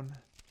down,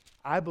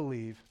 I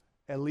believe,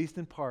 at least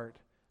in part,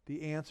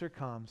 the answer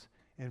comes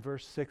in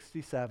verse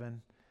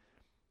 67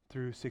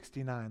 through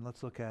 69.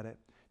 Let's look at it.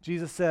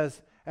 Jesus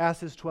says,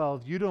 asks his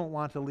 12, you don't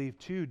want to leave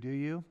too, do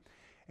you?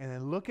 And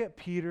then look at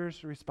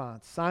Peter's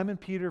response. Simon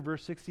Peter,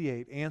 verse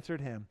 68,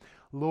 answered him,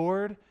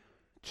 Lord,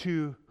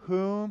 to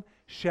whom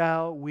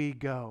shall we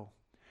go?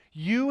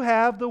 You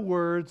have the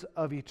words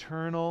of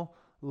eternal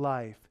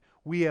life.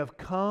 We have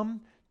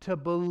come to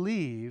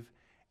believe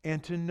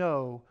and to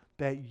know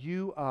that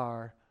you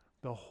are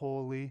the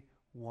Holy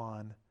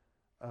One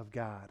of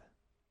God.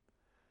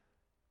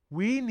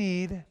 We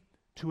need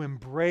to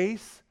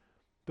embrace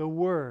the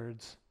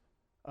words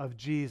of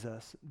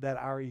Jesus that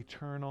are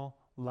eternal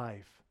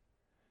life.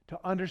 To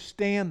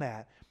understand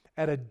that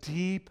at a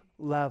deep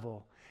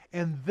level.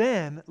 And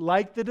then,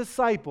 like the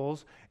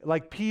disciples,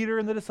 like Peter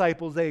and the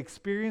disciples, they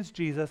experienced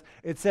Jesus.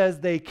 It says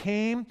they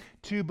came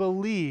to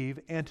believe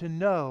and to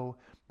know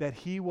that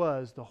he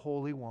was the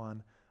Holy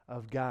One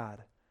of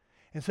God.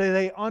 And so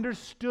they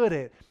understood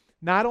it,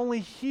 not only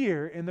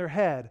here in their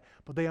head,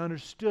 but they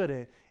understood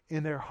it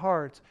in their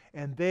hearts,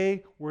 and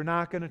they were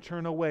not going to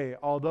turn away.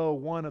 Although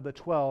one of the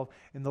 12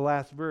 in the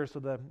last verse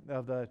of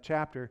the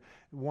chapter,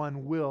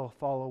 one will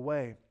fall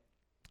away.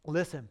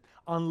 Listen,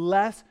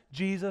 unless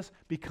Jesus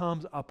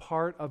becomes a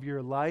part of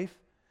your life,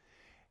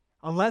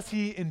 unless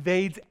he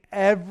invades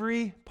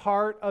every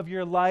part of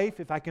your life,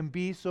 if I can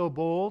be so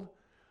bold,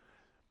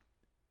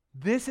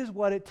 this is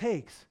what it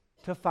takes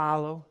to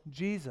follow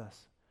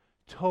Jesus.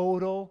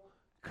 Total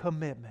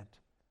commitment.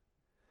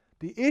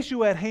 The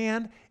issue at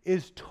hand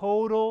is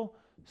total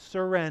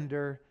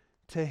surrender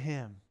to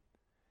him.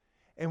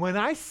 And when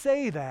I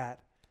say that,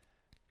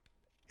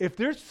 if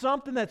there's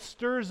something that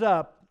stirs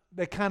up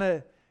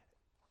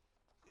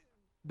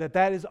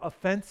that is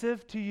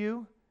offensive to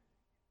you,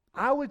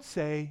 I would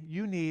say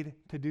you need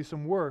to do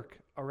some work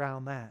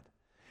around that.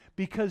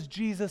 Because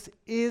Jesus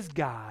is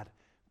God,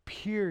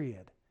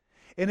 period.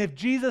 And if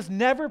Jesus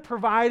never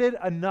provided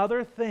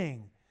another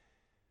thing,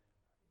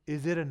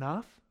 is it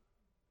enough?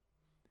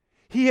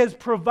 He has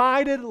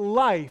provided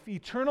life,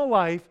 eternal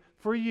life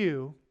for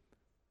you.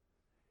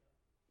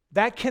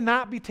 That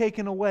cannot be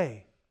taken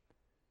away.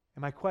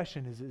 And my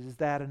question is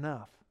that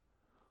enough?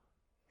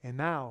 And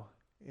now,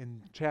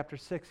 in chapter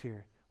 6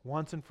 here,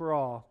 once and for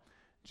all,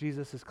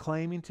 Jesus is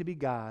claiming to be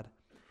God,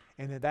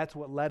 and that's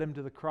what led him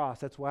to the cross.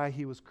 That's why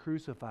he was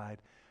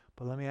crucified.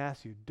 But let me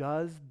ask you,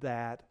 does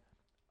that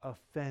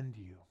offend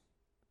you?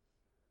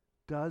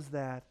 Does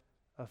that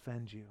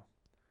offend you?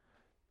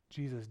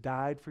 Jesus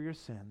died for your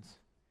sins.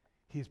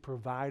 He's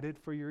provided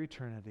for your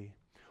eternity.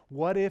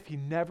 What if he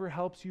never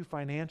helps you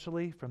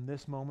financially from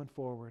this moment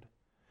forward?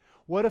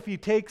 What if he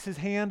takes his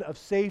hand of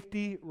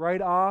safety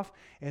right off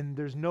and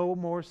there's no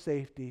more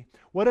safety?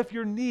 What if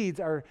your needs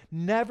are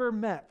never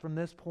met from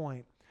this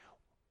point?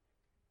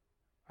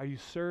 Are you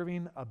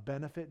serving a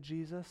benefit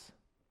Jesus?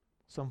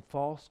 Some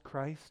false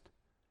Christ?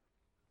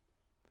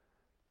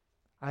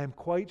 I am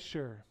quite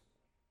sure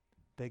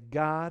that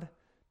God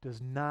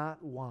does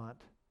not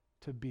want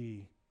to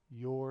be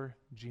your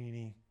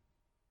genie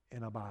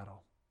in a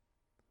bottle.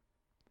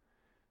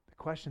 The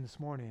question this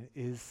morning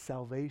is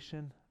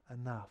salvation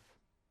enough?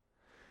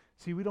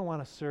 See, we don't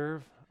want to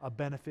serve a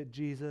benefit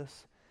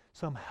Jesus,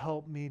 some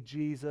help me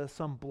Jesus,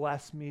 some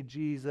bless me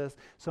Jesus,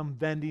 some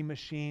vending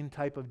machine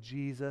type of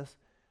Jesus.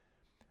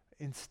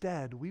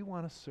 Instead, we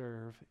want to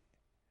serve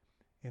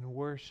and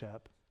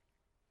worship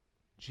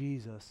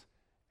Jesus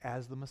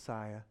as the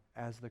Messiah,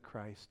 as the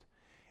Christ.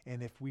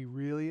 And if we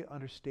really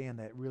understand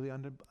that, really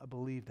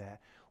believe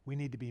that, we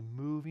need to be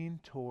moving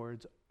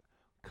towards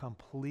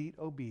complete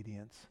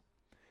obedience,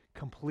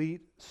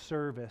 complete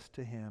service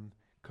to him,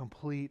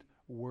 complete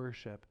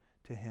worship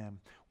to him.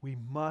 We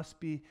must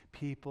be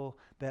people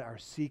that are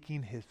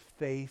seeking his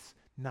face,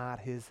 not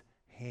his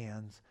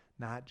hands,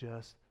 not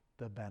just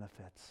the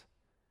benefits.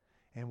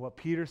 And what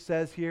Peter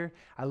says here,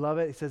 I love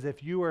it. He says,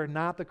 if you are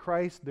not the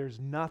Christ, there's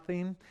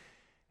nothing.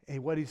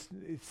 And what he's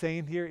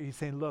saying here, he's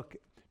saying, look,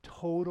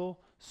 total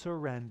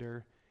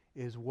surrender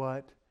is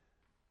what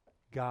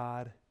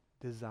God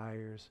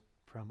desires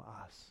from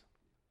us.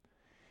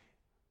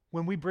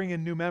 When we bring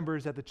in new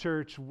members at the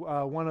church,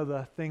 one of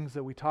the things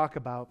that we talk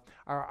about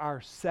are our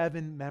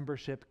 7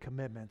 membership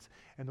commitments.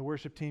 And the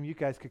worship team, you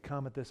guys could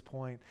come at this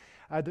point.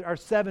 Our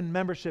 7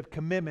 membership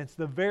commitments,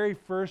 the very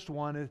first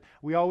one, is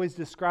we always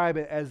describe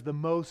it as the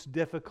most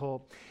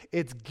difficult.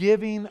 It's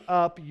giving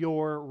up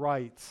your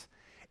rights.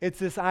 It's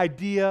this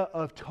idea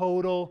of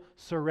total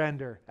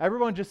surrender.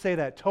 Everyone just say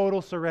that,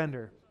 total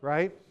surrender,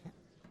 right?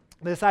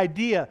 This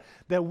idea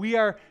that we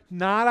are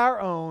not our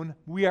own,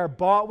 we are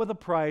bought with a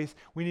price,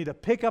 we need to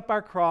pick up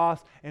our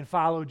cross and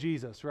follow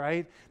Jesus,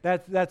 right?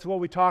 That's what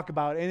we talk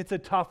about, and it's a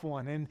tough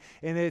one, and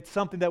it's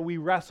something that we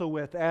wrestle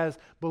with as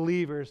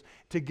believers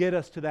to get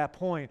us to that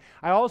point.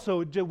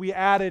 We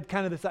added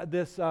kind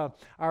of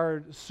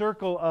our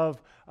circle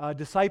of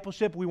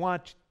discipleship. We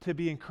want to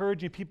be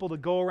encouraging people to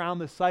go around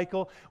this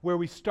cycle where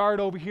we start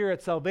over here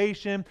at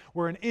salvation,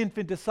 we're an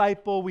infant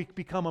disciple, we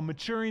become a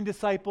maturing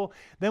disciple,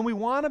 then we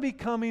want to be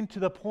coming to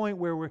the point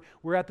where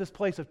we're at this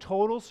place of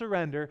total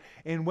surrender,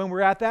 and when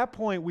we're at that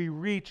point, we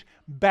reach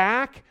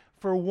back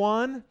for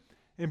one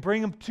and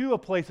bring them to a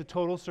place of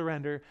total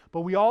surrender,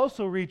 but we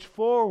also reach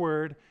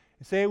forward,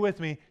 say it with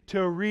me,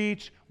 to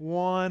reach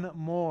one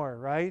more,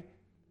 right?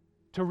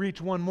 To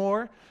reach one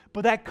more,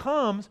 but that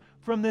comes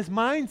from this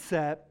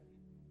mindset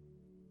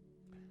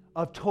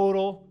of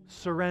total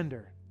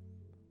surrender.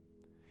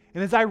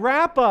 And as I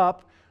wrap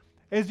up,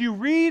 as you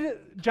read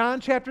John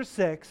chapter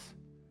 6,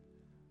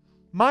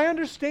 my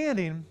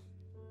understanding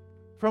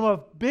from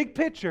a big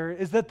picture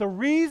is that the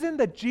reason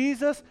that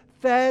Jesus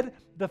fed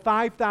the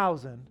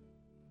 5,000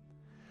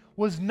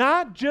 was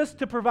not just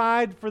to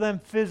provide for them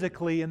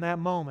physically in that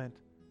moment,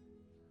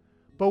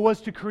 but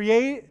was to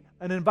create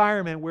an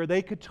environment where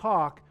they could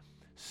talk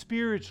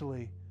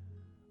spiritually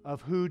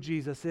of who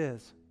Jesus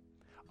is.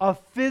 A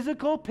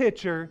physical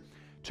picture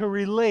to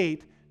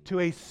relate to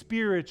a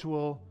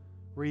spiritual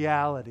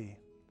reality.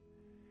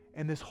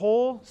 And this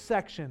whole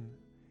section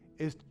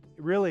is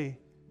really,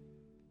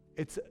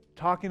 it's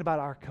talking about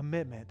our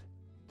commitment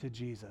to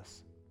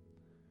Jesus.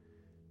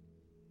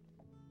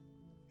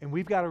 And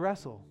we've got to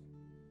wrestle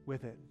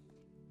with it.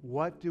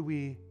 What do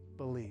we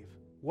believe?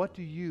 What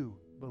do you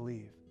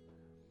believe?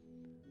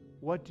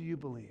 What do you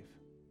believe?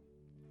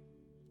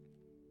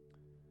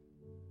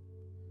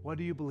 What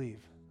do you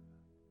believe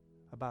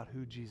about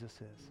who Jesus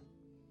is?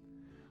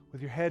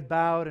 With your head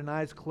bowed and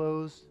eyes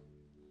closed,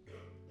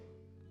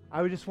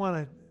 I would just want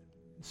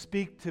to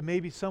speak to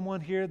maybe someone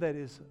here that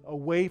is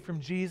away from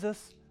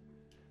Jesus.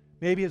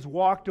 Maybe has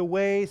walked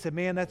away, said,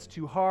 man, that's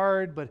too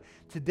hard, but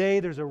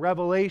today there's a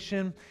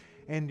revelation,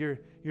 and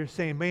you're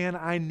saying, man,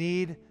 I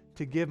need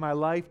to give my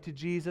life to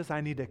Jesus.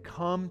 I need to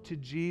come to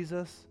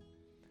Jesus.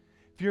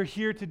 If you're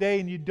here today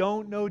and you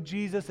don't know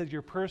Jesus as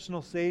your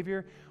personal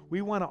Savior,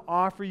 we want to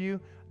offer you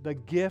the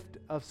gift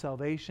of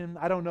salvation.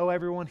 I don't know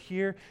everyone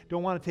here,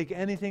 don't want to take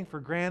anything for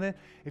granted.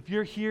 If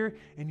you're here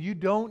and you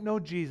don't know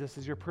Jesus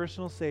as your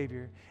personal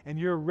Savior, and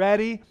you're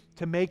ready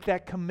to make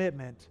that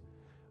commitment,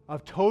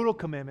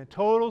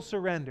 total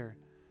surrender,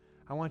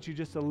 I want you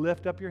just to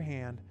lift up your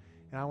hand,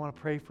 and I want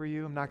to pray for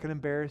you. I'm not going to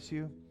embarrass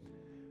you.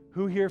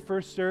 Who here,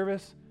 first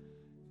service,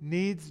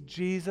 needs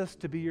Jesus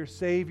to be your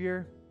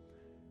Savior,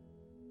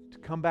 to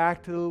come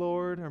back to the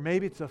Lord? Or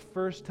maybe it's the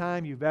first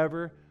time you've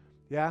ever,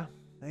 yeah,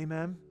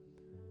 amen.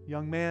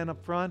 Young man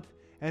up front.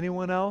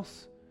 Anyone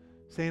else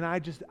saying,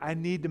 I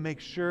need to make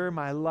sure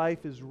my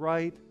life is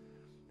right.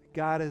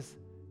 God is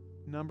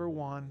number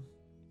one.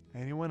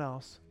 Anyone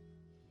else?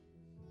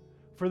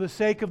 For the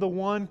sake of the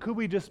one, could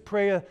we just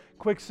pray a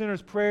quick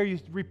sinner's prayer? You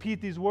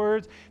repeat these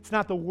words. It's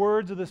not the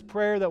words of this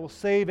prayer that will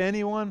save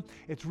anyone.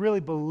 It's really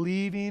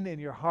believing in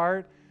your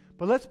heart.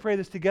 But let's pray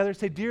this together.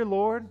 Say, dear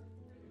Lord,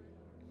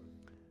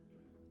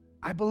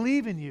 I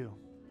believe in you,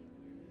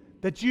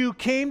 that you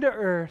came to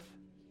earth,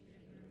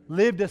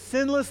 lived a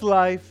sinless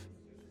life,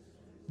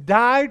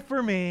 died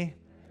for me,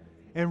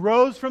 and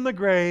rose from the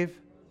grave.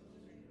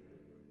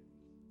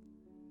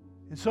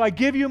 And so I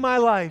give you my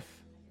life.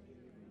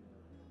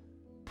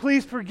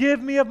 Please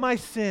forgive me of my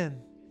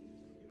sin.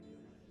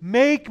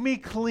 Make me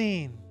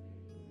clean.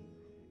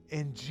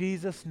 In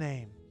Jesus'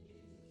 name.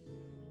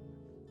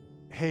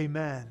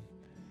 Amen.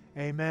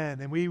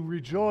 Amen. And we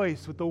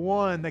rejoice with the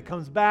one that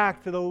comes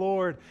back to the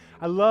Lord.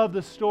 I love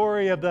the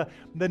story of the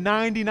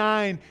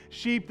 99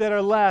 sheep that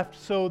are left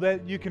so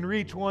that you can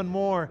reach one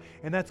more.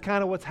 And that's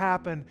kind of what's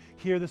happened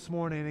here this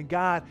morning. And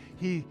God,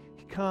 He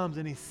comes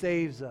and He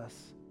saves us.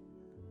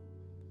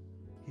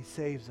 He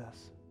saves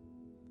us.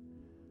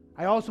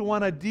 I also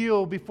want to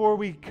deal, before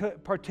we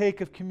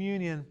partake of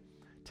communion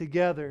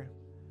together,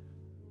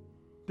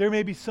 there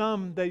may be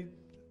some that,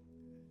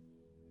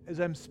 as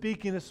I'm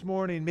speaking this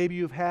morning, maybe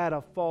you've had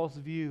a false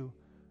view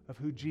of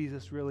who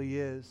Jesus really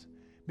is.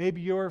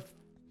 Maybe your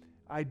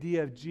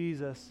idea of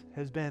Jesus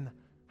has been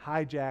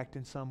hijacked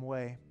in some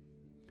way.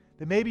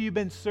 That maybe you've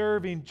been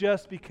serving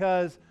just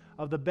because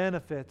of the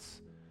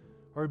benefits,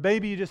 or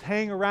maybe you just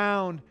hang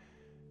around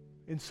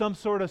in some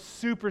sort of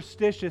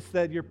superstitious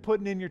that you're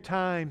putting in your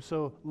time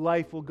so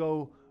life will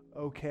go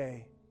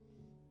okay.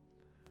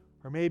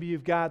 Or maybe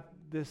you've got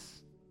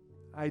this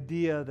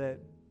idea that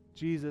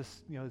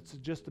Jesus, it's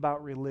just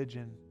about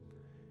religion,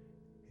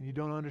 and you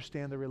don't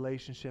understand the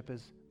relationship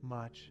as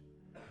much.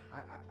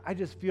 I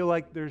just feel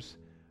like there's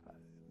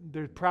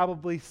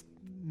probably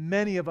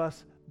many of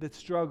us that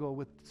struggle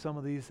with some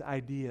of these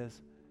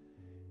ideas.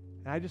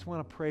 And I just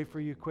want to pray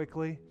for you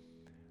quickly.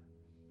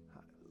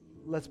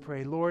 Let's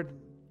pray. Lord,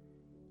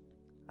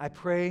 I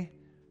pray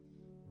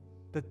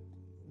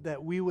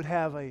that we would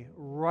have a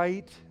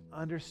right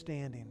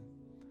understanding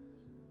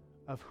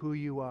of who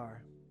you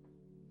are.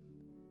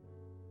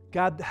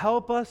 God,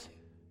 help us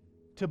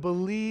to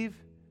believe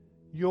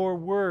your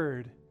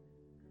word,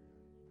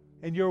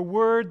 and your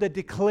word that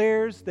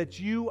declares that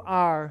you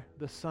are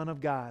the Son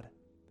of God.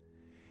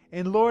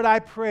 And Lord, I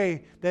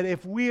pray that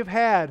if we have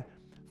had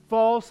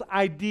false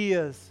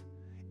ideas,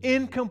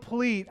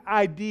 incomplete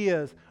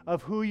ideas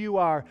of who you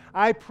are,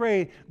 I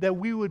pray that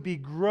we would be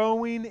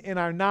growing in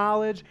our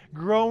knowledge,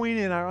 growing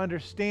in our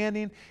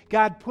understanding.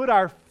 God, put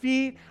our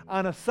feet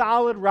on a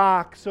solid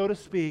rock, so to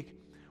speak,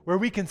 where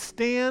we can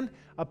stand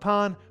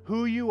upon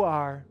who you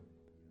are.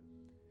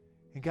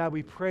 And God,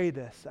 we pray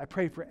this. I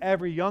pray for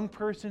every young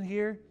person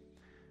here.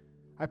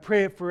 I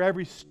pray it for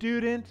every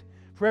student,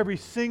 for every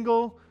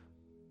single.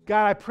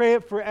 God, I pray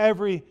it for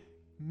every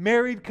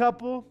married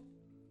couple,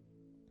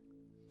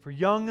 for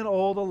young and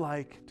old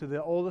alike, to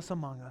the oldest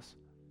among us.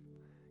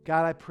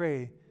 God, I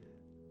pray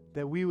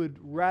that we would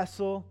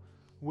wrestle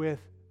with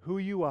who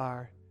you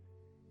are,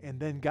 and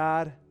then,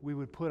 God, we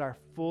would put our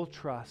full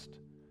trust,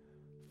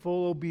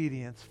 full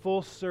obedience,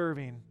 full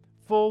serving,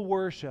 full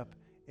worship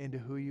into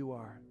who you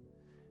are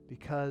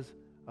because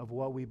of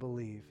what we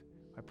believe.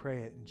 I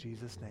pray it in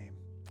Jesus' name.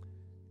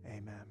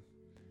 Amen.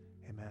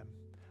 Amen.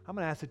 I'm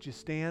going to ask that you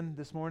stand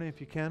this morning if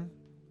you can.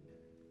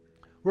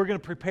 We're going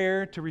to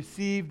prepare to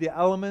receive the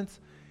elements.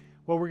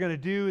 What we're going to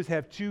do is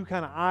have two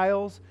kind of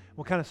aisles.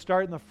 We'll kind of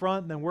start in the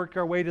front and then work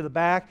our way to the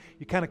back.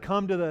 You kind of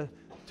come to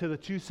the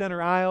two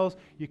center aisles.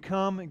 You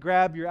come and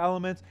grab your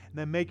elements and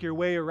then make your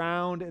way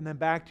around and then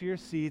back to your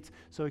seats.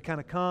 So you kind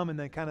of come and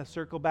then kind of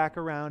circle back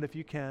around if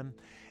you can.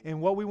 And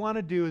what we want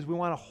to do is we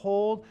want to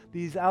hold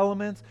these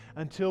elements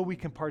until we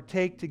can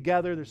partake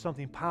together. There's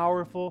something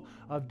powerful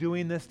of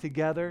doing this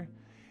together.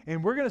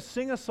 And we're going to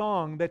sing a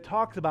song that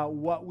talks about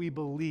what we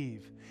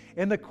believe.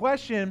 And the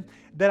question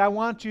that I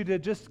want you to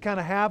just kind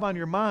of have on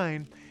your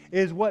mind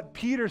is what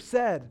Peter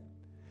said.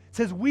 It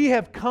says, we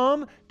have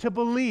come to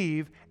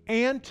believe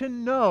and to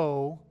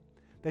know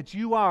that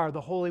you are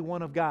the Holy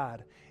One of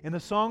God. And the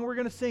song we're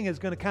going to sing is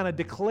going to kind of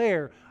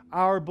declare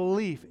our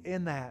belief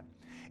in that.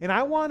 And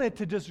I want it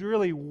to just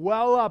really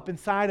well up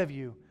inside of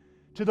you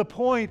to the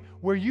point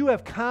where you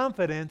have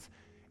confidence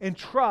and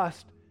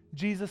trust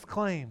Jesus'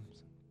 claims.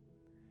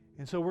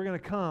 And so we're going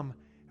to come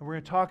and we're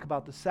going to talk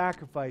about the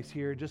sacrifice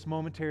here just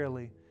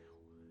momentarily.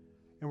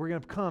 And we're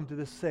going to come to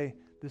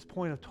this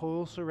point of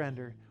total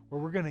surrender where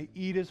we're going to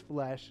eat his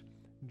flesh,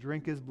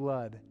 drink his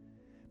blood,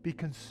 be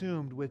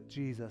consumed with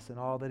Jesus and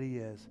all that he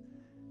is,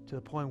 to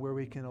the point where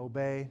we can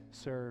obey,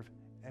 serve,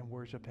 and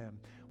worship him.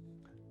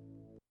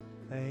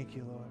 Thank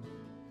you, Lord.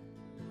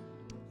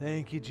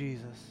 Thank you,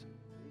 Jesus.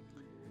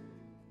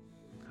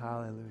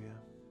 Hallelujah.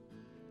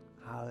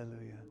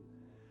 Hallelujah.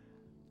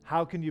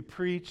 How can you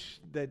preach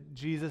that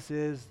Jesus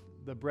is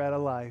the bread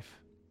of life?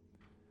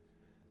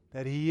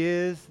 That he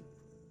is,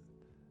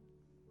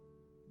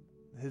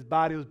 his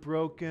body was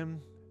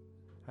broken.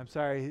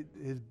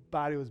 His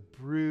body was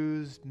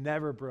bruised,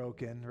 never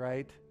broken,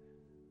 right?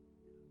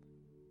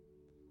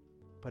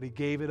 But he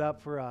gave it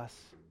up for us.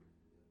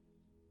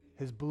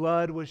 His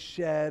blood was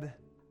shed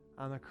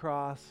on the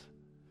cross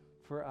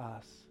for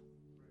us.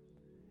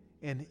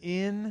 And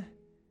in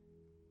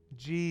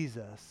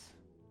Jesus,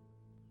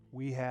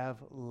 we have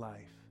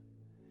life.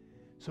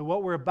 So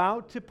what we're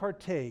about to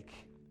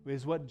partake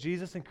is what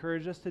Jesus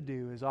encouraged us to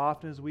do as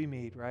often as we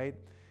meet, right?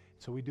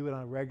 So we do it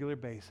on a regular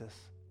basis.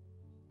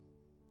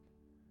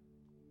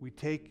 We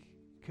take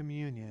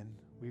communion,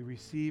 we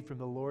receive from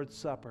the Lord's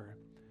Supper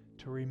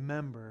to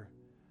remember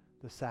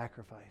the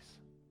sacrifice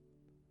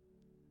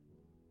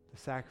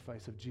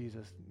of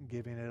Jesus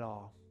giving it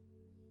all.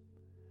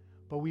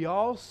 But we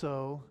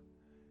also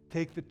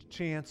take the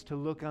chance to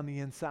look on the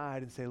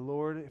inside and say,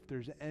 Lord, if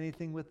there's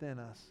anything within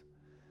us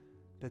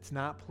that's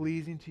not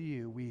pleasing to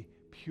you, we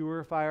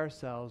purify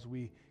ourselves,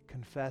 we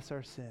confess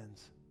our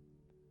sins.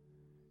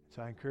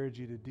 So I encourage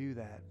you to do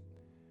that.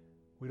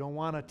 We don't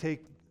want to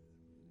take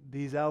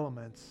these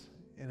elements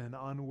in an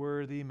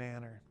unworthy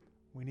manner.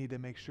 We need to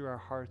make sure our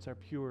hearts are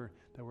pure,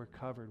 that we're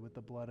covered with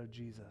the blood of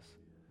Jesus.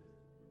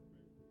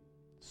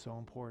 So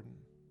important.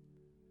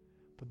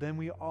 But then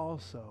we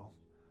also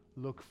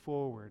look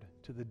forward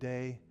to the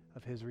day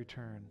of his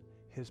return,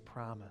 his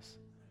promise.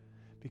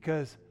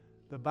 Because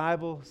the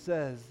Bible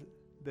says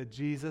that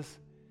Jesus,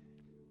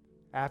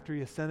 after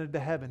he ascended to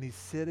heaven, he's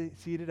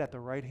seated at the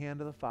right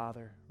hand of the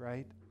Father,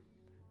 right?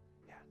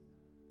 Yeah.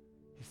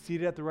 He's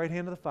seated at the right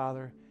hand of the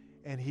Father,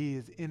 and he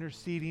is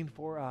interceding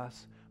for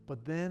us.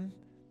 But then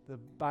the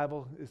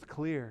Bible is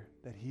clear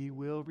that he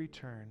will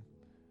return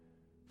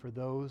for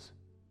those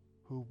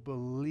who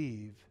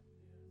believe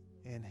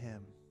in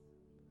him.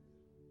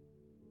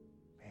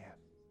 Man.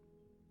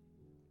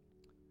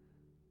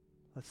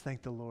 Let's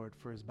thank the Lord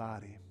for his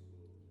body.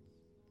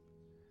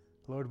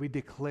 Lord, we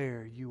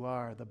declare you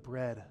are the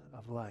bread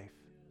of life.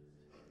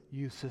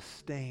 You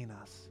sustain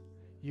us.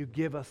 You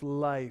give us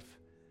life.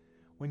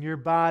 When your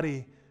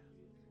body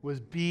was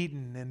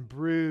beaten and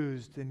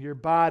bruised and your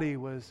body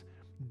was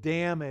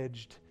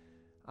damaged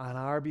on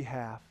our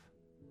behalf,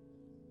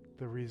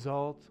 the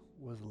result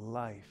was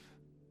life.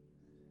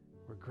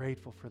 We're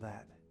grateful for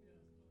that.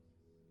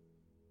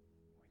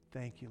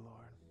 Thank you, Lord.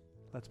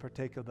 Let's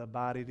partake of the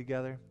body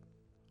together.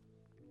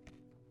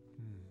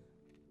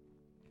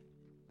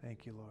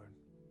 Thank you, Lord.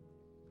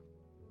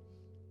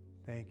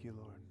 Thank you,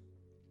 Lord.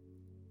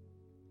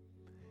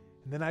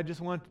 And then I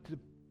just want to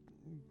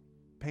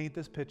paint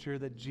this picture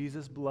that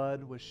Jesus'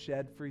 blood was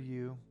shed for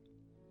you.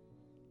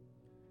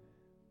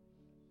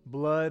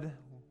 Blood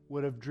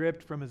would have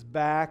dripped from his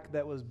back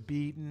that was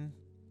beaten,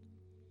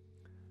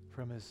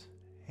 from his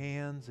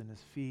hands and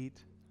his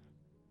feet,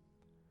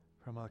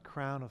 from a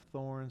crown of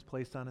thorns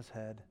placed on his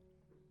head.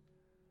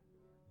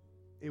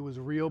 It was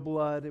real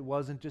blood. It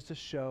wasn't just a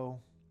show.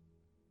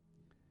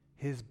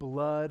 His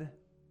blood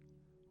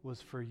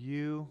was for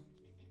you.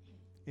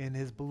 In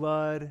his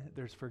blood,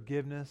 there's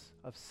forgiveness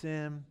of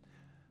sin.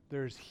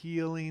 There's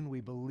healing. We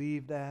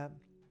believe that.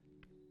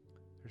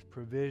 There's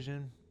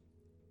provision.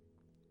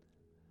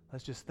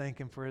 Let's just thank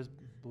him for his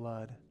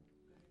blood.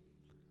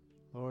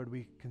 Lord,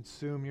 we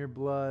consume your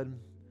blood.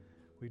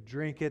 We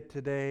drink it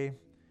today.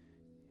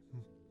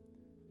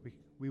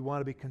 We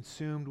want to be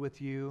consumed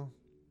with you.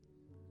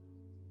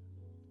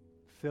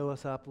 Fill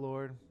us up,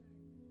 Lord,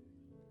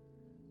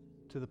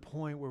 to the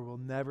point where we'll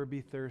never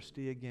be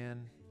thirsty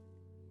again.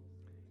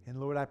 And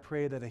Lord, I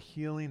pray that a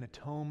healing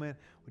atonement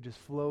would just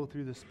flow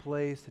through this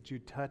place, that you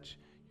touch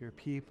your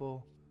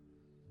people.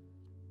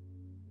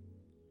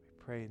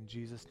 We pray in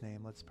Jesus'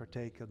 name. Let's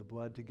partake of the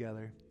blood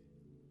together.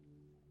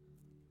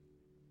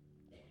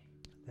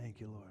 Thank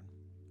you, Lord.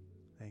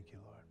 Thank you,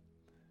 Lord.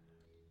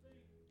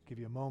 Give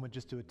you a moment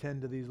just to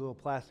attend to these little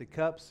plastic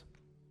cups.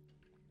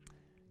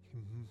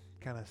 You can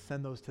kind of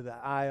send those to the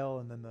aisle,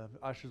 and then the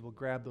ushers will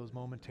grab those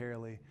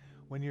momentarily.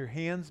 When your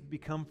hands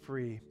become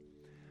free,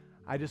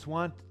 I just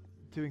want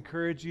to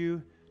encourage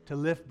you to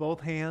lift both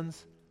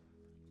hands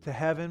to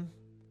heaven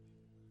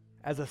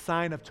as a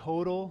sign of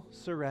total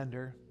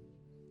surrender.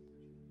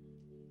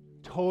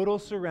 Total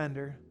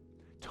surrender.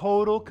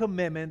 Total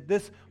commitment.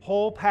 This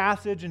whole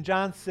passage in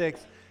John 6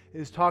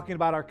 is talking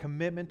about our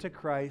commitment to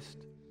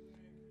Christ.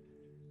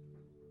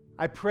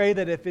 I pray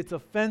that if it's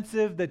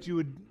offensive, that you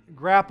would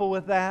grapple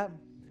with that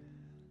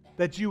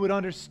you would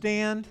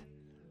understand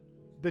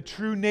the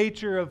true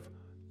nature of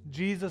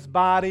Jesus'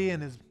 body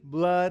and his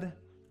blood,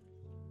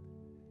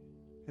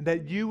 and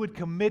that you would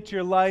commit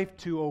your life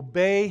to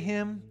obey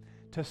him,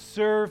 to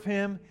serve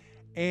him,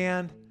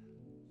 and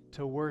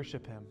to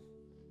worship him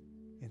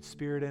in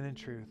spirit and in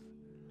truth.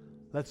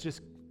 Let's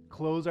just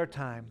close our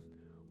time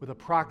with a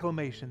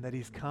proclamation that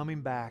he's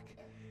coming back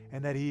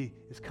and that he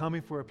is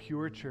coming for a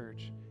pure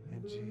church.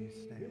 In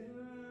Jesus' name.